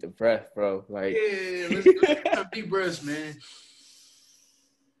appreciate the breath, bro. Like, Yeah, let's do some deep breaths, man.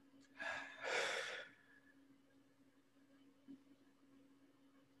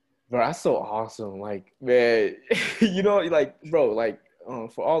 bro, that's so awesome. Like, man, like, bro, like,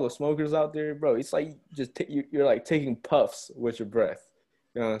 for all the smokers out there, bro, it's like just you're like taking puffs with your breath.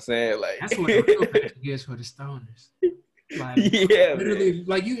 You know what I'm saying? That's Like, what the real magic is for the stoners. Like yeah, man. literally,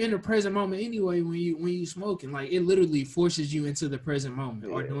 like you in the present moment anyway when you smoking. Like it literally forces you into the present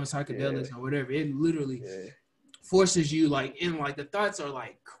moment, or Yeah, doing yeah, psychedelics or whatever. It literally yeah, forces you like in like the thoughts are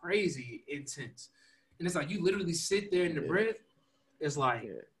like crazy intense, and it's like you literally sit there in the yeah, breath. It's like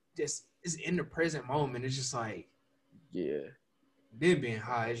yeah, just it's in the present moment. It's just like yeah. then being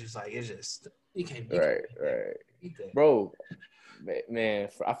high. It's just like you can't Right, beat that. bro. Man,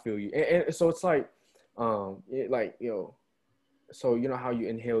 I feel you. And so it's like, like, so you know how you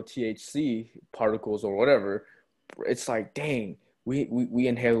inhale THC particles or whatever, it's like, dang, we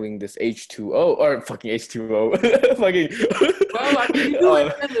inhaling this H2O or fucking H2O, fucking. Well, I mean, you do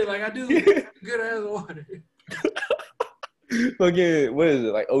it like I do good as water. Fucking, what is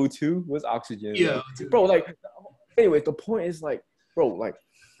it, like O2? What's oxygen? Yeah, Like, bro, like, anyway, the point is like, bro, like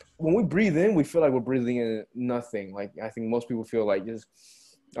when we breathe in, we feel like we're breathing in nothing. Like I think most people feel like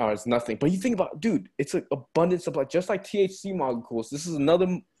it's nothing. But you think about, dude, it's an abundance of, like, just like THC molecules. This is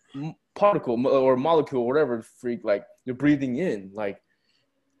another particle or molecule, whatever freak. Like you're breathing in, like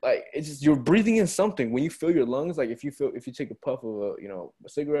it's just, you're breathing in something. When you fill your lungs, like if you take a puff of a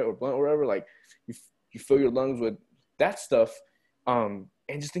cigarette or blunt or whatever, like you fill your lungs with that stuff. And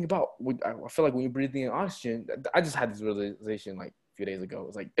just think about, I feel like when you're breathing in oxygen, I just had this realization like a few days ago.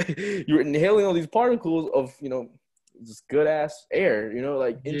 It's like you're inhaling all these particles of just good ass air,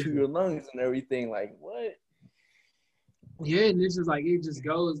 like into your lungs and everything. Like what? Yeah, and it's just like it just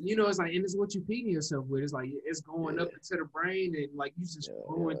goes, it's like, and it's what you feeding yourself with. It's like it's going up into the brain, and like you just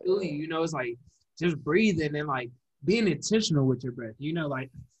going through you. It's like just breathing and like being intentional with your breath. Like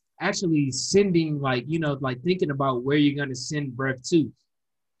actually sending, like like thinking about where you're gonna send breath to.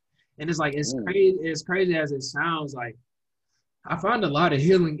 And it's like it's crazy. As crazy as it sounds, like I find a lot of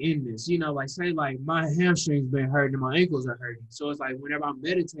healing in this. Like say like my hamstrings been hurting and my ankles are hurting. So it's like whenever I'm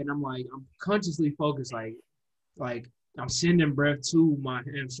meditating, I'm consciously focused, like I'm sending breath to my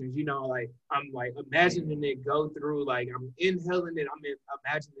hamstrings. Like I'm like imagining it go through. Like I'm inhaling it. I'm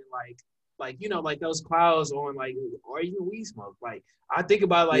imagining like those clouds on like, or even weed smoke. Like I think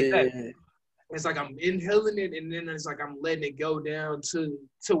about it like that. It's like I'm inhaling it, and then it's like I'm letting it go down to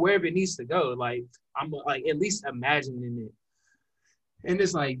wherever it needs to go. Like I'm like at least imagining it. And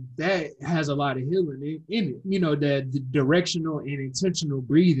it's like that has a lot of healing in it, the directional and intentional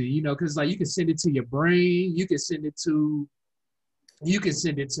breathing, because like you can send it to your brain, you can send it to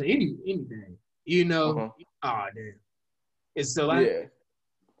anything, Oh damn, it's still like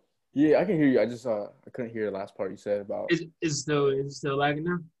yeah, I can hear you. I just I couldn't hear the last part you said about. It's still lagging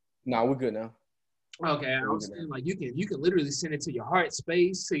now. Nah, we're good now. Okay, I was saying like you can literally send it to your heart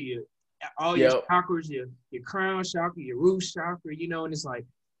space, to your all your chakras, your crown chakra, your root chakra, and it's like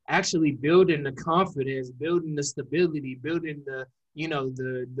actually building the confidence, building the stability, building the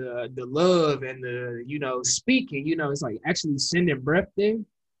the love and the speaking, it's like actually sending breath there.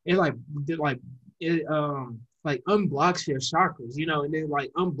 It like it like unblocks your chakras, and then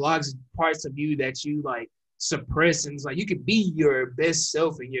like unblocks parts of you that you like suppress, and it's like you can be your best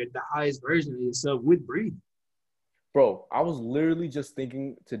self and the highest version of yourself with breathing. Bro, I was literally just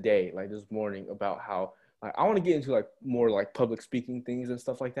thinking today, like this morning, about how like I want to get into like more like public speaking things and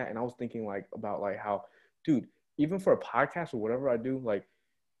stuff like that. And I was thinking like about like how, dude, even for a podcast or whatever I do, like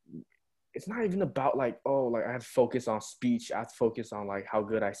it's not even about like, oh, like I have to focus on speech. I have to focus on like how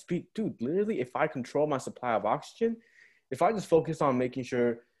good I speak. Dude, literally, if I control my supply of oxygen, if I just focus on making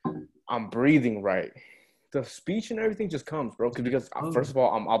sure I'm breathing right, the speech and everything just comes, bro. Because first of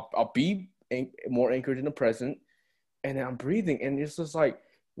all, I'll be more anchored in the present, and then I'm breathing, and it's just like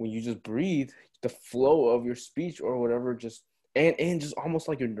when you just breathe, the flow of your speech or whatever just and just almost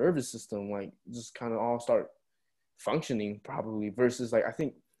like your nervous system, like just kind of all start functioning probably. Versus like I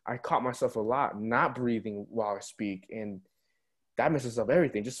think I caught myself a lot not breathing while I speak, and that messes up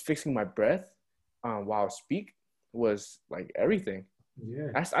everything. Just fixing my breath while I speak was like everything. Yeah.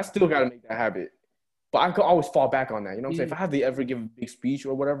 I still got to make that habit, but I could always fall back on that. You know what I'm saying? Yeah. If I have to ever give a big speech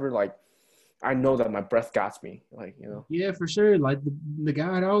or whatever, like I know that my breath got me. Like, you know. Yeah, for sure. Like the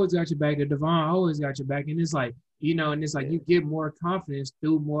God always got your back. The divine always got your back. And it's like, and it's like you get more confidence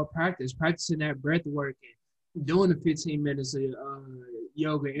through more practice, practicing that breath work and doing the 15 minutes of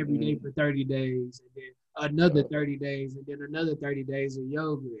yoga every day for 30 days, and then another 30 days, and then another 30 days of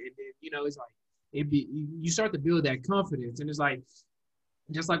yoga. And then, it's like you start to build that confidence. And it's like,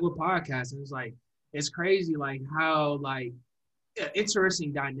 just like with podcasting, it's like, it's crazy like how like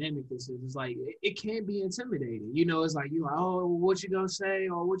interesting dynamic this is. It's like it can be intimidating. It's like you're like, oh, what you gonna say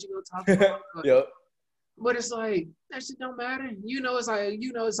or what you gonna talk about? Yep. But it's like that shit don't matter. It's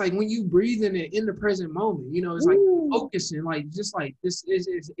like when you breathe in the present moment. It's like focusing, like just like this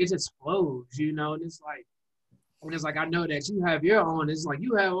is it just flows. And it's like I know that you have your own. It's like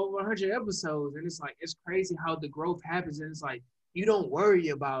you have over 100 episodes, and it's like it's crazy how the growth happens. And it's like you don't worry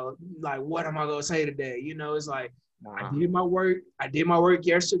about like what am I gonna say today. It's like. I did my work. I did my work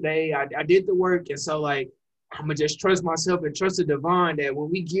yesterday. I did the work. And so like, I'm going to just trust myself and trust the divine that when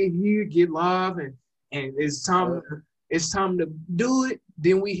we get here, get live and it's time to do it,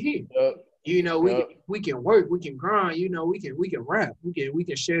 then we here. We can work, we can grind, we can rap, we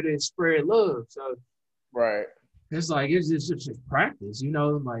can share and spread love. So right. It's like it's just practice,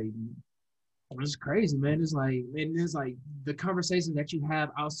 like it's crazy, man. It's like, the conversation that you have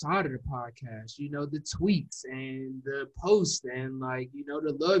outside of the podcast, the tweets and the posts and like,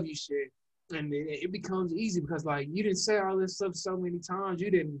 the love you share. And it becomes easy because like you didn't say all this stuff so many times.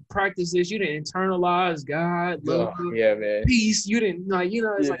 You didn't practice this. You didn't internalize God, love, man. Peace. You didn't like,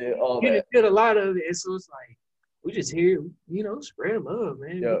 it's like you didn't feel a lot of it. And so it's like we just here, spread love,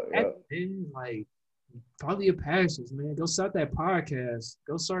 man. Man. Like follow your passions, man. Go start that podcast.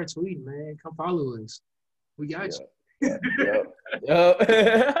 Go start tweeting, man. Come follow us. We got you.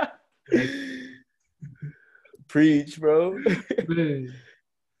 Yep. Preach, bro. Man,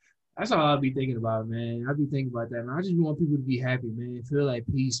 that's all I'll be thinking about, man. I'll be thinking about that, man. I just want people to be happy, man. Feel like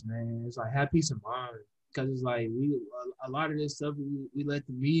peace, man. It's like have peace of mind. Because it's like a lot of this stuff, we let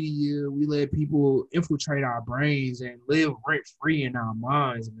the media, we let people infiltrate our brains and live rent free in our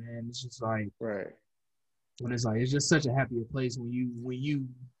minds, man. It's just like, right. When it's like, it's just such a happier place when you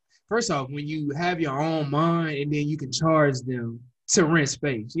first off, when you have your own mind and then you can charge them to rent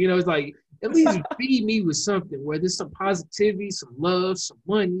space. It's like, at least feed me with something, where there's some positivity, some love, some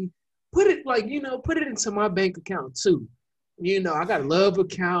money. Put it like, put it into my bank account too. I got a love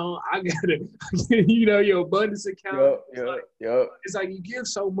account. I got a, your abundance account. It's like you give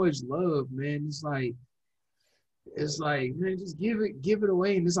so much love, man. It's like, man, just give it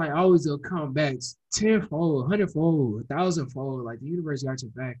away. And it's like always it'll come back tenfold, 100-fold, 1,000-fold. Like the universe got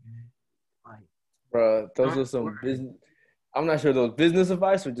your back, man. Like, bro, those are some business. I'm not sure those business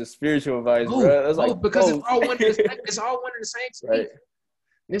advice or just spiritual advice, bro. That's because it's all one and the same to me.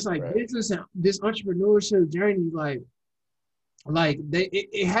 It's like business and this entrepreneurship journey,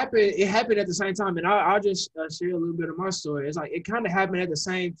 it happened at the same time. And I'll just share a little bit of my story. It's like it kind of happened at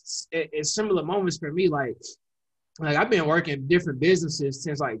similar moments for me. Like I've been working different businesses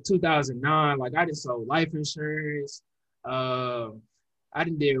since like 2009. Like I just sold life insurance. I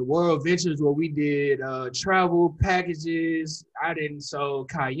did World Ventures where we did travel packages. I sold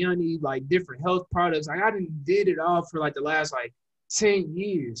Kayani, like different health products. Like I did it all for like the last like 10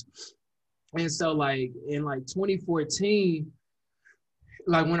 years. And so like in like 2014,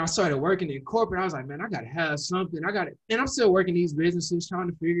 like when I started working in corporate, I was like, man, I gotta have something. And I'm still working these businesses, trying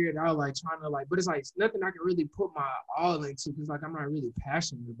to figure it out, like trying to like, but it's like it's nothing I can really put my all into because like I'm not really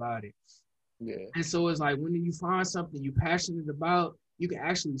passionate about it. Yeah. And so it's like when you find something you're passionate about, you can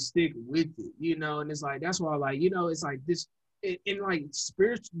actually stick with it, you know. And it's like, that's why, like, you know, it's like this in like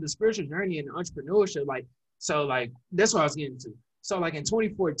the spiritual journey and entrepreneurship, like, so like that's what I was getting to. So like in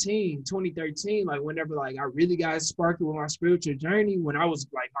 2014, 2013, like whenever like I really got sparked with my spiritual journey, when I was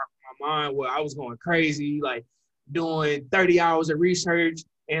like my mind, where I was going crazy, like doing 30 hours of research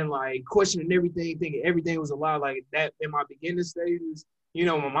and like questioning everything, thinking everything was a lie, like that in my beginning stages, you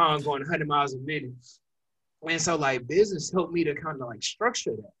know, my mind going 100 miles a minute. And so like business helped me to kind of like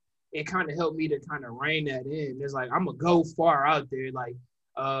structure that. It kind of helped me to kind of rein that in. It's like I'm gonna go far out there, like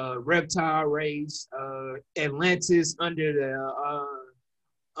reptile race, Atlantis under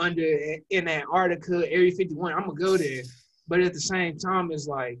in Antarctica, Area 51. I'm gonna go there. But at the same time, it's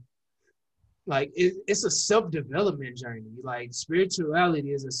it's a self-development journey. Like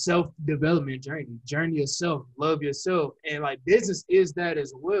spirituality is a self-development journey of self, love yourself. And like business is that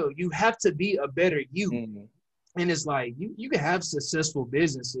as well. You have to be a better you. Mm-hmm. And it's like you can have successful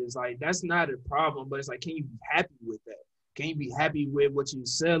businesses. Like that's not a problem, but it's like, can you be happy with that? Can you be happy with what you're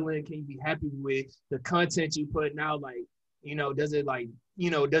selling? Can you be happy with the content you putting out? Like, you know, does it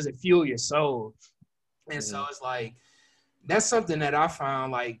fuel your soul? And so it's like, that's something that I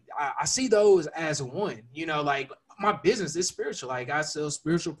found, like, I see those as one, you know, like my business is spiritual. Like I sell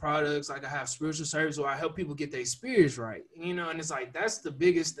spiritual products, like I have spiritual service where I help people get their spirits right, you know, and it's like, that's the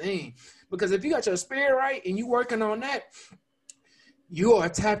biggest thing, because if you got your spirit right and you working on that, you are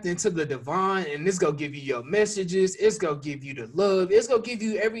tapped into the divine, and it's going to give you your messages. It's going to give you the love. It's going to give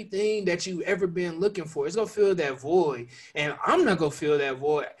you everything that you ever been looking for. It's going to fill that void, and I'm not going to fill that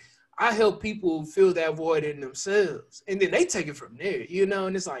void. I help people fill that void in themselves, and then they take it from there, you know.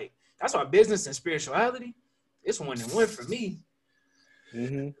 And it's like, that's why business and spirituality, it's 1-1 for me.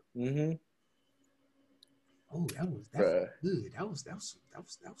 Oh, that was good. That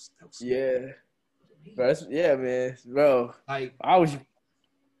was Yeah. Bro, yeah, man, bro. Like, I was. You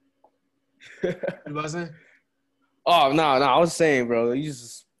know what I'm saying? Oh no, I was saying, bro, you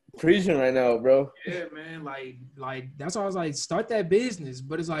just preaching right now, bro. Yeah, man. Like that's why I was like, start that business,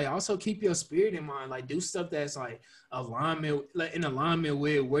 but it's like also keep your spirit in mind. Like do stuff that's like in alignment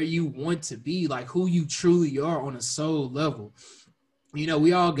with where you want to be, like who you truly are on a soul level. You know,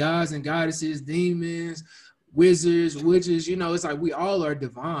 we all gods and goddesses, demons, wizards, witches. You know, it's like we all are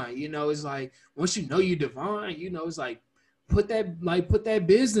divine. You know, it's like once you know you're divine, you know, it's like put that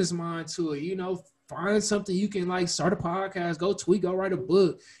business mind to it. You know, find something you can, like, start a podcast, go tweet, go write a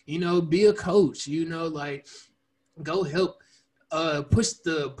book. You know, be a coach. You know, like go help push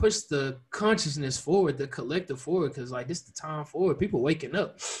the consciousness forward, the collective forward, because like this is the time forward. People waking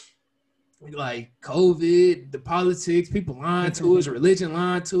up. Like COVID, the politics, people lying to us, religion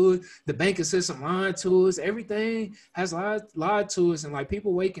lying to us, the banking system lying to us, everything has lied to us, and like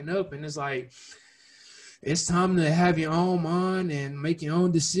people waking up, and it's like it's time to have your own mind and make your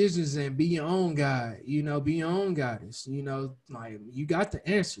own decisions and be your own guy, you know, be your own goddess, you know, like you got the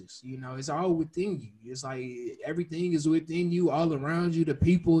answers, you know, it's all within you. It's like everything is within you, all around you, the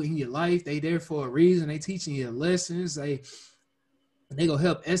people in your life, they there for a reason, they teaching you lessons, they gonna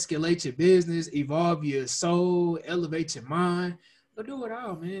help escalate your business, evolve your soul, elevate your mind. Go do it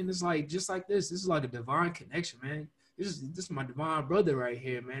all, man. It's like just like this. This is like a divine connection, man. This is my divine brother right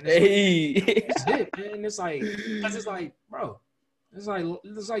here, man. It's it, man. It's like, cause it's like, bro. It's like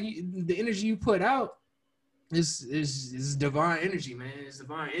the energy you put out is divine energy, man. It's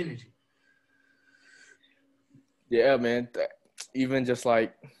divine energy. Yeah, man. Even just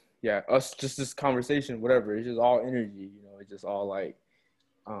like, yeah, us, just this conversation, whatever. It's just all energy, you know. It's just all like,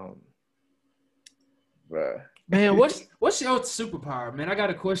 bruh. Man, what's your superpower, man? I got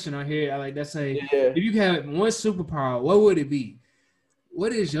a question on here. I like that say, if you had one superpower, what would it be?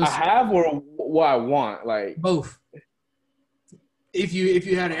 What is your? I have or what I want, like both. If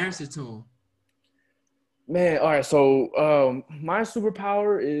you had an answer to them. Man, all right. So, my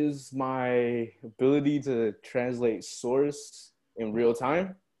superpower is my ability to translate source in real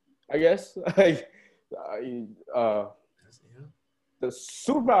time, I guess. Like, the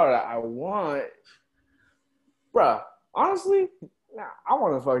superpower that I want, bruh, honestly, I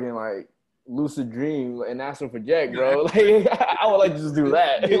want to fucking like lucid dream and astral project, bro. Like, I would like to just do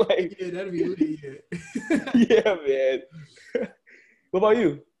that. Yeah, like, yeah, that'd be lit. Yeah, man. What about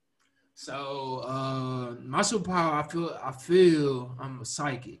you? So my superpower, I feel I'm a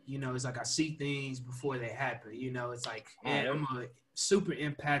psychic. You know, it's like I see things before they happen. You know, it's like, and I'm a super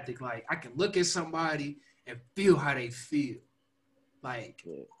empathic. Like I can look at somebody and feel how they feel. Like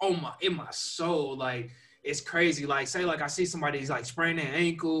in my soul. Like it's crazy. Like say like I see somebody's like sprain their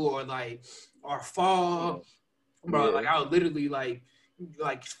ankle or fall, bro. Like I would literally like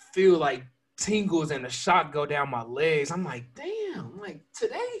feel like tingles and a shock go down my legs. I'm like, damn, like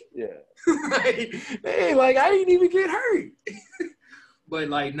today? Yeah. Like, hey, like I didn't even get hurt. But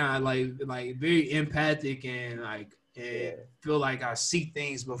like, nah, like very empathic and feel like I see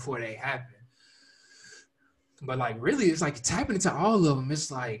things before they happen. But like, really, it's like tapping into all of them.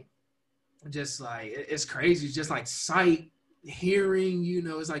 It's like, just like it's crazy. It's just like sight, hearing. You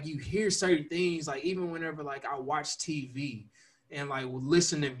know, it's like you hear certain things. Like even whenever like I watch TV and like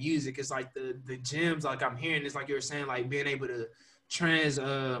listen to music, it's like the gems like I'm hearing. It's like you were saying, like being able to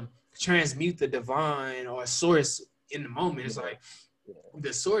transmute the divine or source in the moment. It's like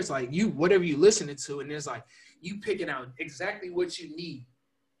the source, like you, whatever you listening to, and it's like you picking out exactly what you need.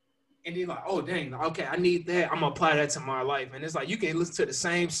 And you're like, oh, dang, okay, I need that. I'm going to apply that to my life. And it's like you can listen to the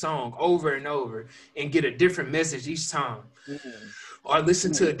same song over and over and get a different message each time. Mm-hmm. Or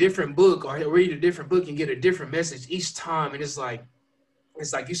listen to a different book or read a different book and get a different message each time. And it's like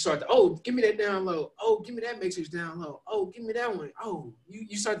you start to, oh, give me that down low. Oh, give me that message down low. Oh, give me that one. Oh,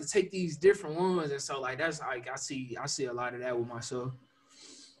 you start to take these different ones. And so, like, that's like I see a lot of that with myself.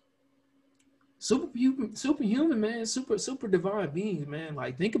 Superhuman, man, super divine beings, man.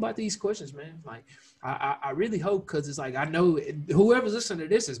 Like, think about these questions, man. Like, I really hope, because it's like I know whoever's listening to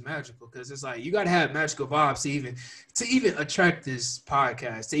this is magical, because it's like you got to have magical vibes to even attract this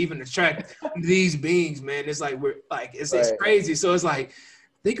podcast, to even attract these beings, man. It's like it's crazy. So it's like,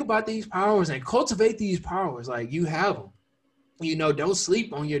 think about these powers and cultivate these powers. Like, you have them. You know, don't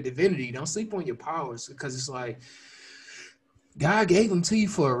sleep on your divinity. Don't sleep on your powers, because it's like, God gave them to you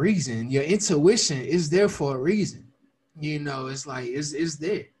for a reason. Your intuition is there for a reason. You know, it's like, it's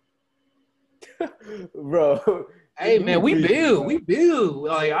there. Bro. Hey, man, we build.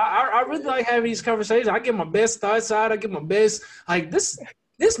 Like, I really like having these conversations. I get my best thoughts out. I get my best, like, this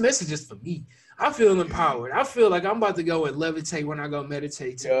message is for me. I feel empowered. I feel like I'm about to go and levitate when I go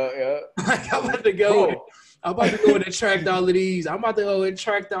meditate too. Yeah. Like, I'm about to go and attract all of these. I'm about to go and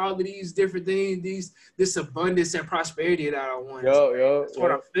attract all of these different things, this abundance and prosperity that I want. That's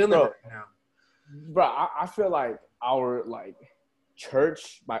what I'm feeling right now. Bro, I feel like our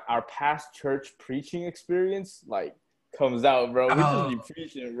church, like our past church preaching experience, like comes out, bro. We just be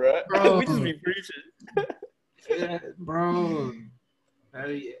preaching, bro. We just be preaching. Yeah, bro.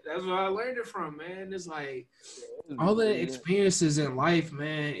 That's where I learned it from, man. It's like all the experiences in life,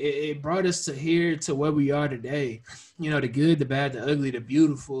 man, it brought us to where we are today. You know, the good, the bad, the ugly, the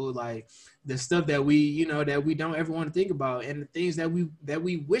beautiful, like the stuff that we don't ever want to think about, and the things that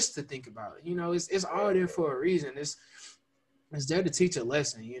we wish to think about. You know, it's all there for a reason. It's there to teach a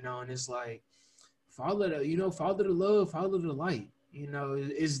lesson, you know, and it's like follow the love, follow the light. You know,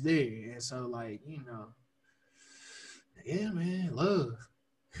 it's there. And so, like, you know, yeah, man, love.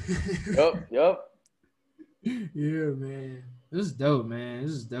 Yep. Yeah, man. This is dope, man.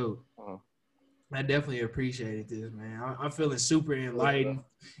 This is dope. I definitely appreciated this, man. I'm feeling super enlightened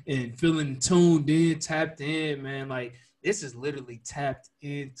and feeling tuned in, tapped in, man. Like, this is literally tapped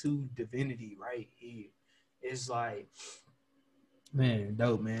into divinity right here. It's like, man,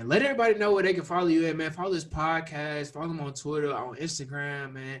 dope, man. Let everybody know where they can follow you at, man. Follow this podcast. Follow them on Twitter, on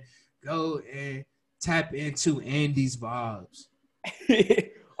Instagram, man. Go and tap into Andy's vibes.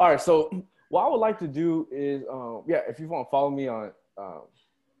 All right, so what I would like to do is, if you want to follow me on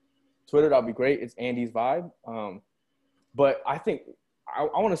Twitter, that'll be great. It's Andy's Vibe. But I think I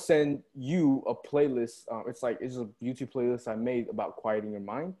want to send you a playlist. It's a YouTube playlist I made about quieting your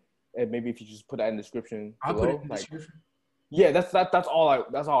mind, and maybe if you just put that in the description I'll below, put it in the description. Yeah, that's all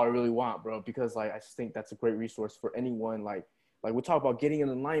I really want, bro. Because like I just think that's a great resource for anyone. Like we talk about getting in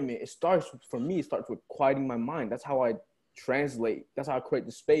alignment. It starts with quieting my mind. That's how I translate. That's how I create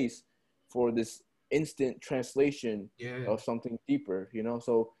the space for this instant translation of something deeper. You know,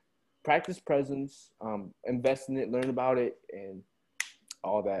 so practice presence, invest in it, learn about it, and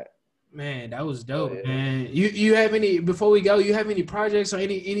all that. Man, that was dope, man. You have any, before we go, you have any projects or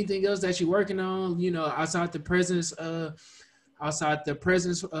anything else that you're working on, you know, outside the presence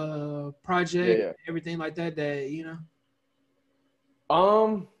project, everything like that, you know?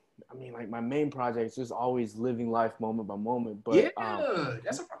 I mean, like my main project is just always living life moment by moment, but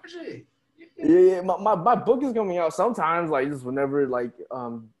that's a project. Yeah, my book is coming out sometimes, like just whenever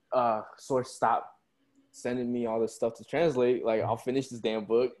source stop sending me all this stuff to translate, like I'll finish this damn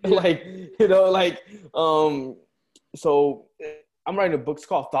book. Like, you know, like so I'm writing a book. It's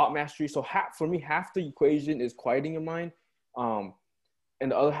called Thought Mastery. So for me, half the equation is quieting your mind, and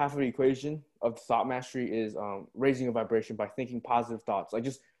the other half of the equation of thought mastery is raising your vibration by thinking positive thoughts. Like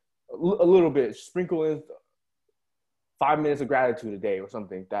just a little bit, sprinkle in 5 minutes of gratitude a day or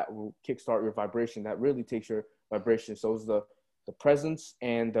something that will kickstart your vibration. That really takes your vibration. So it's the the presence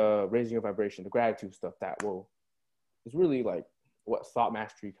and the raising your vibration, the gratitude stuff that will is really like what thought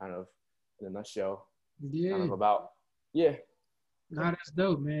mastery kind of in a nutshell kind Yeah. of about. Yeah. Nah, that's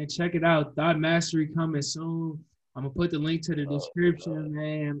dope, man. Check it out. Thought Mastery coming soon. I'm gonna put the link to the description,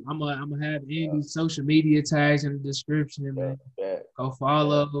 man. I'm gonna have Andy's social media tags in the description, man. Go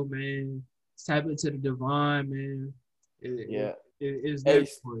follow, man. Tap into the divine, man. Yeah. It's there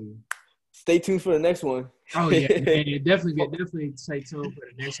for you. Stay tuned for the next one. Oh yeah, man. Definitely stay tuned for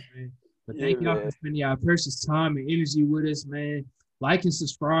the next one, man. But thank y'all for spending y'all precious time and energy with us, man. Like and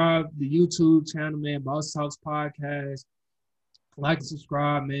subscribe the YouTube channel, man. Boss Talks Podcast. Like and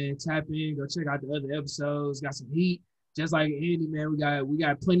subscribe, man. Tap in, go check out the other episodes. Got some heat, just like Andy, man. We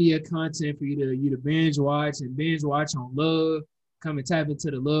got plenty of content for you to binge watch on love. Come and tap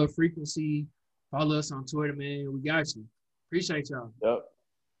into the love frequency. Follow us on Twitter, man. We got you. Appreciate y'all. Yep.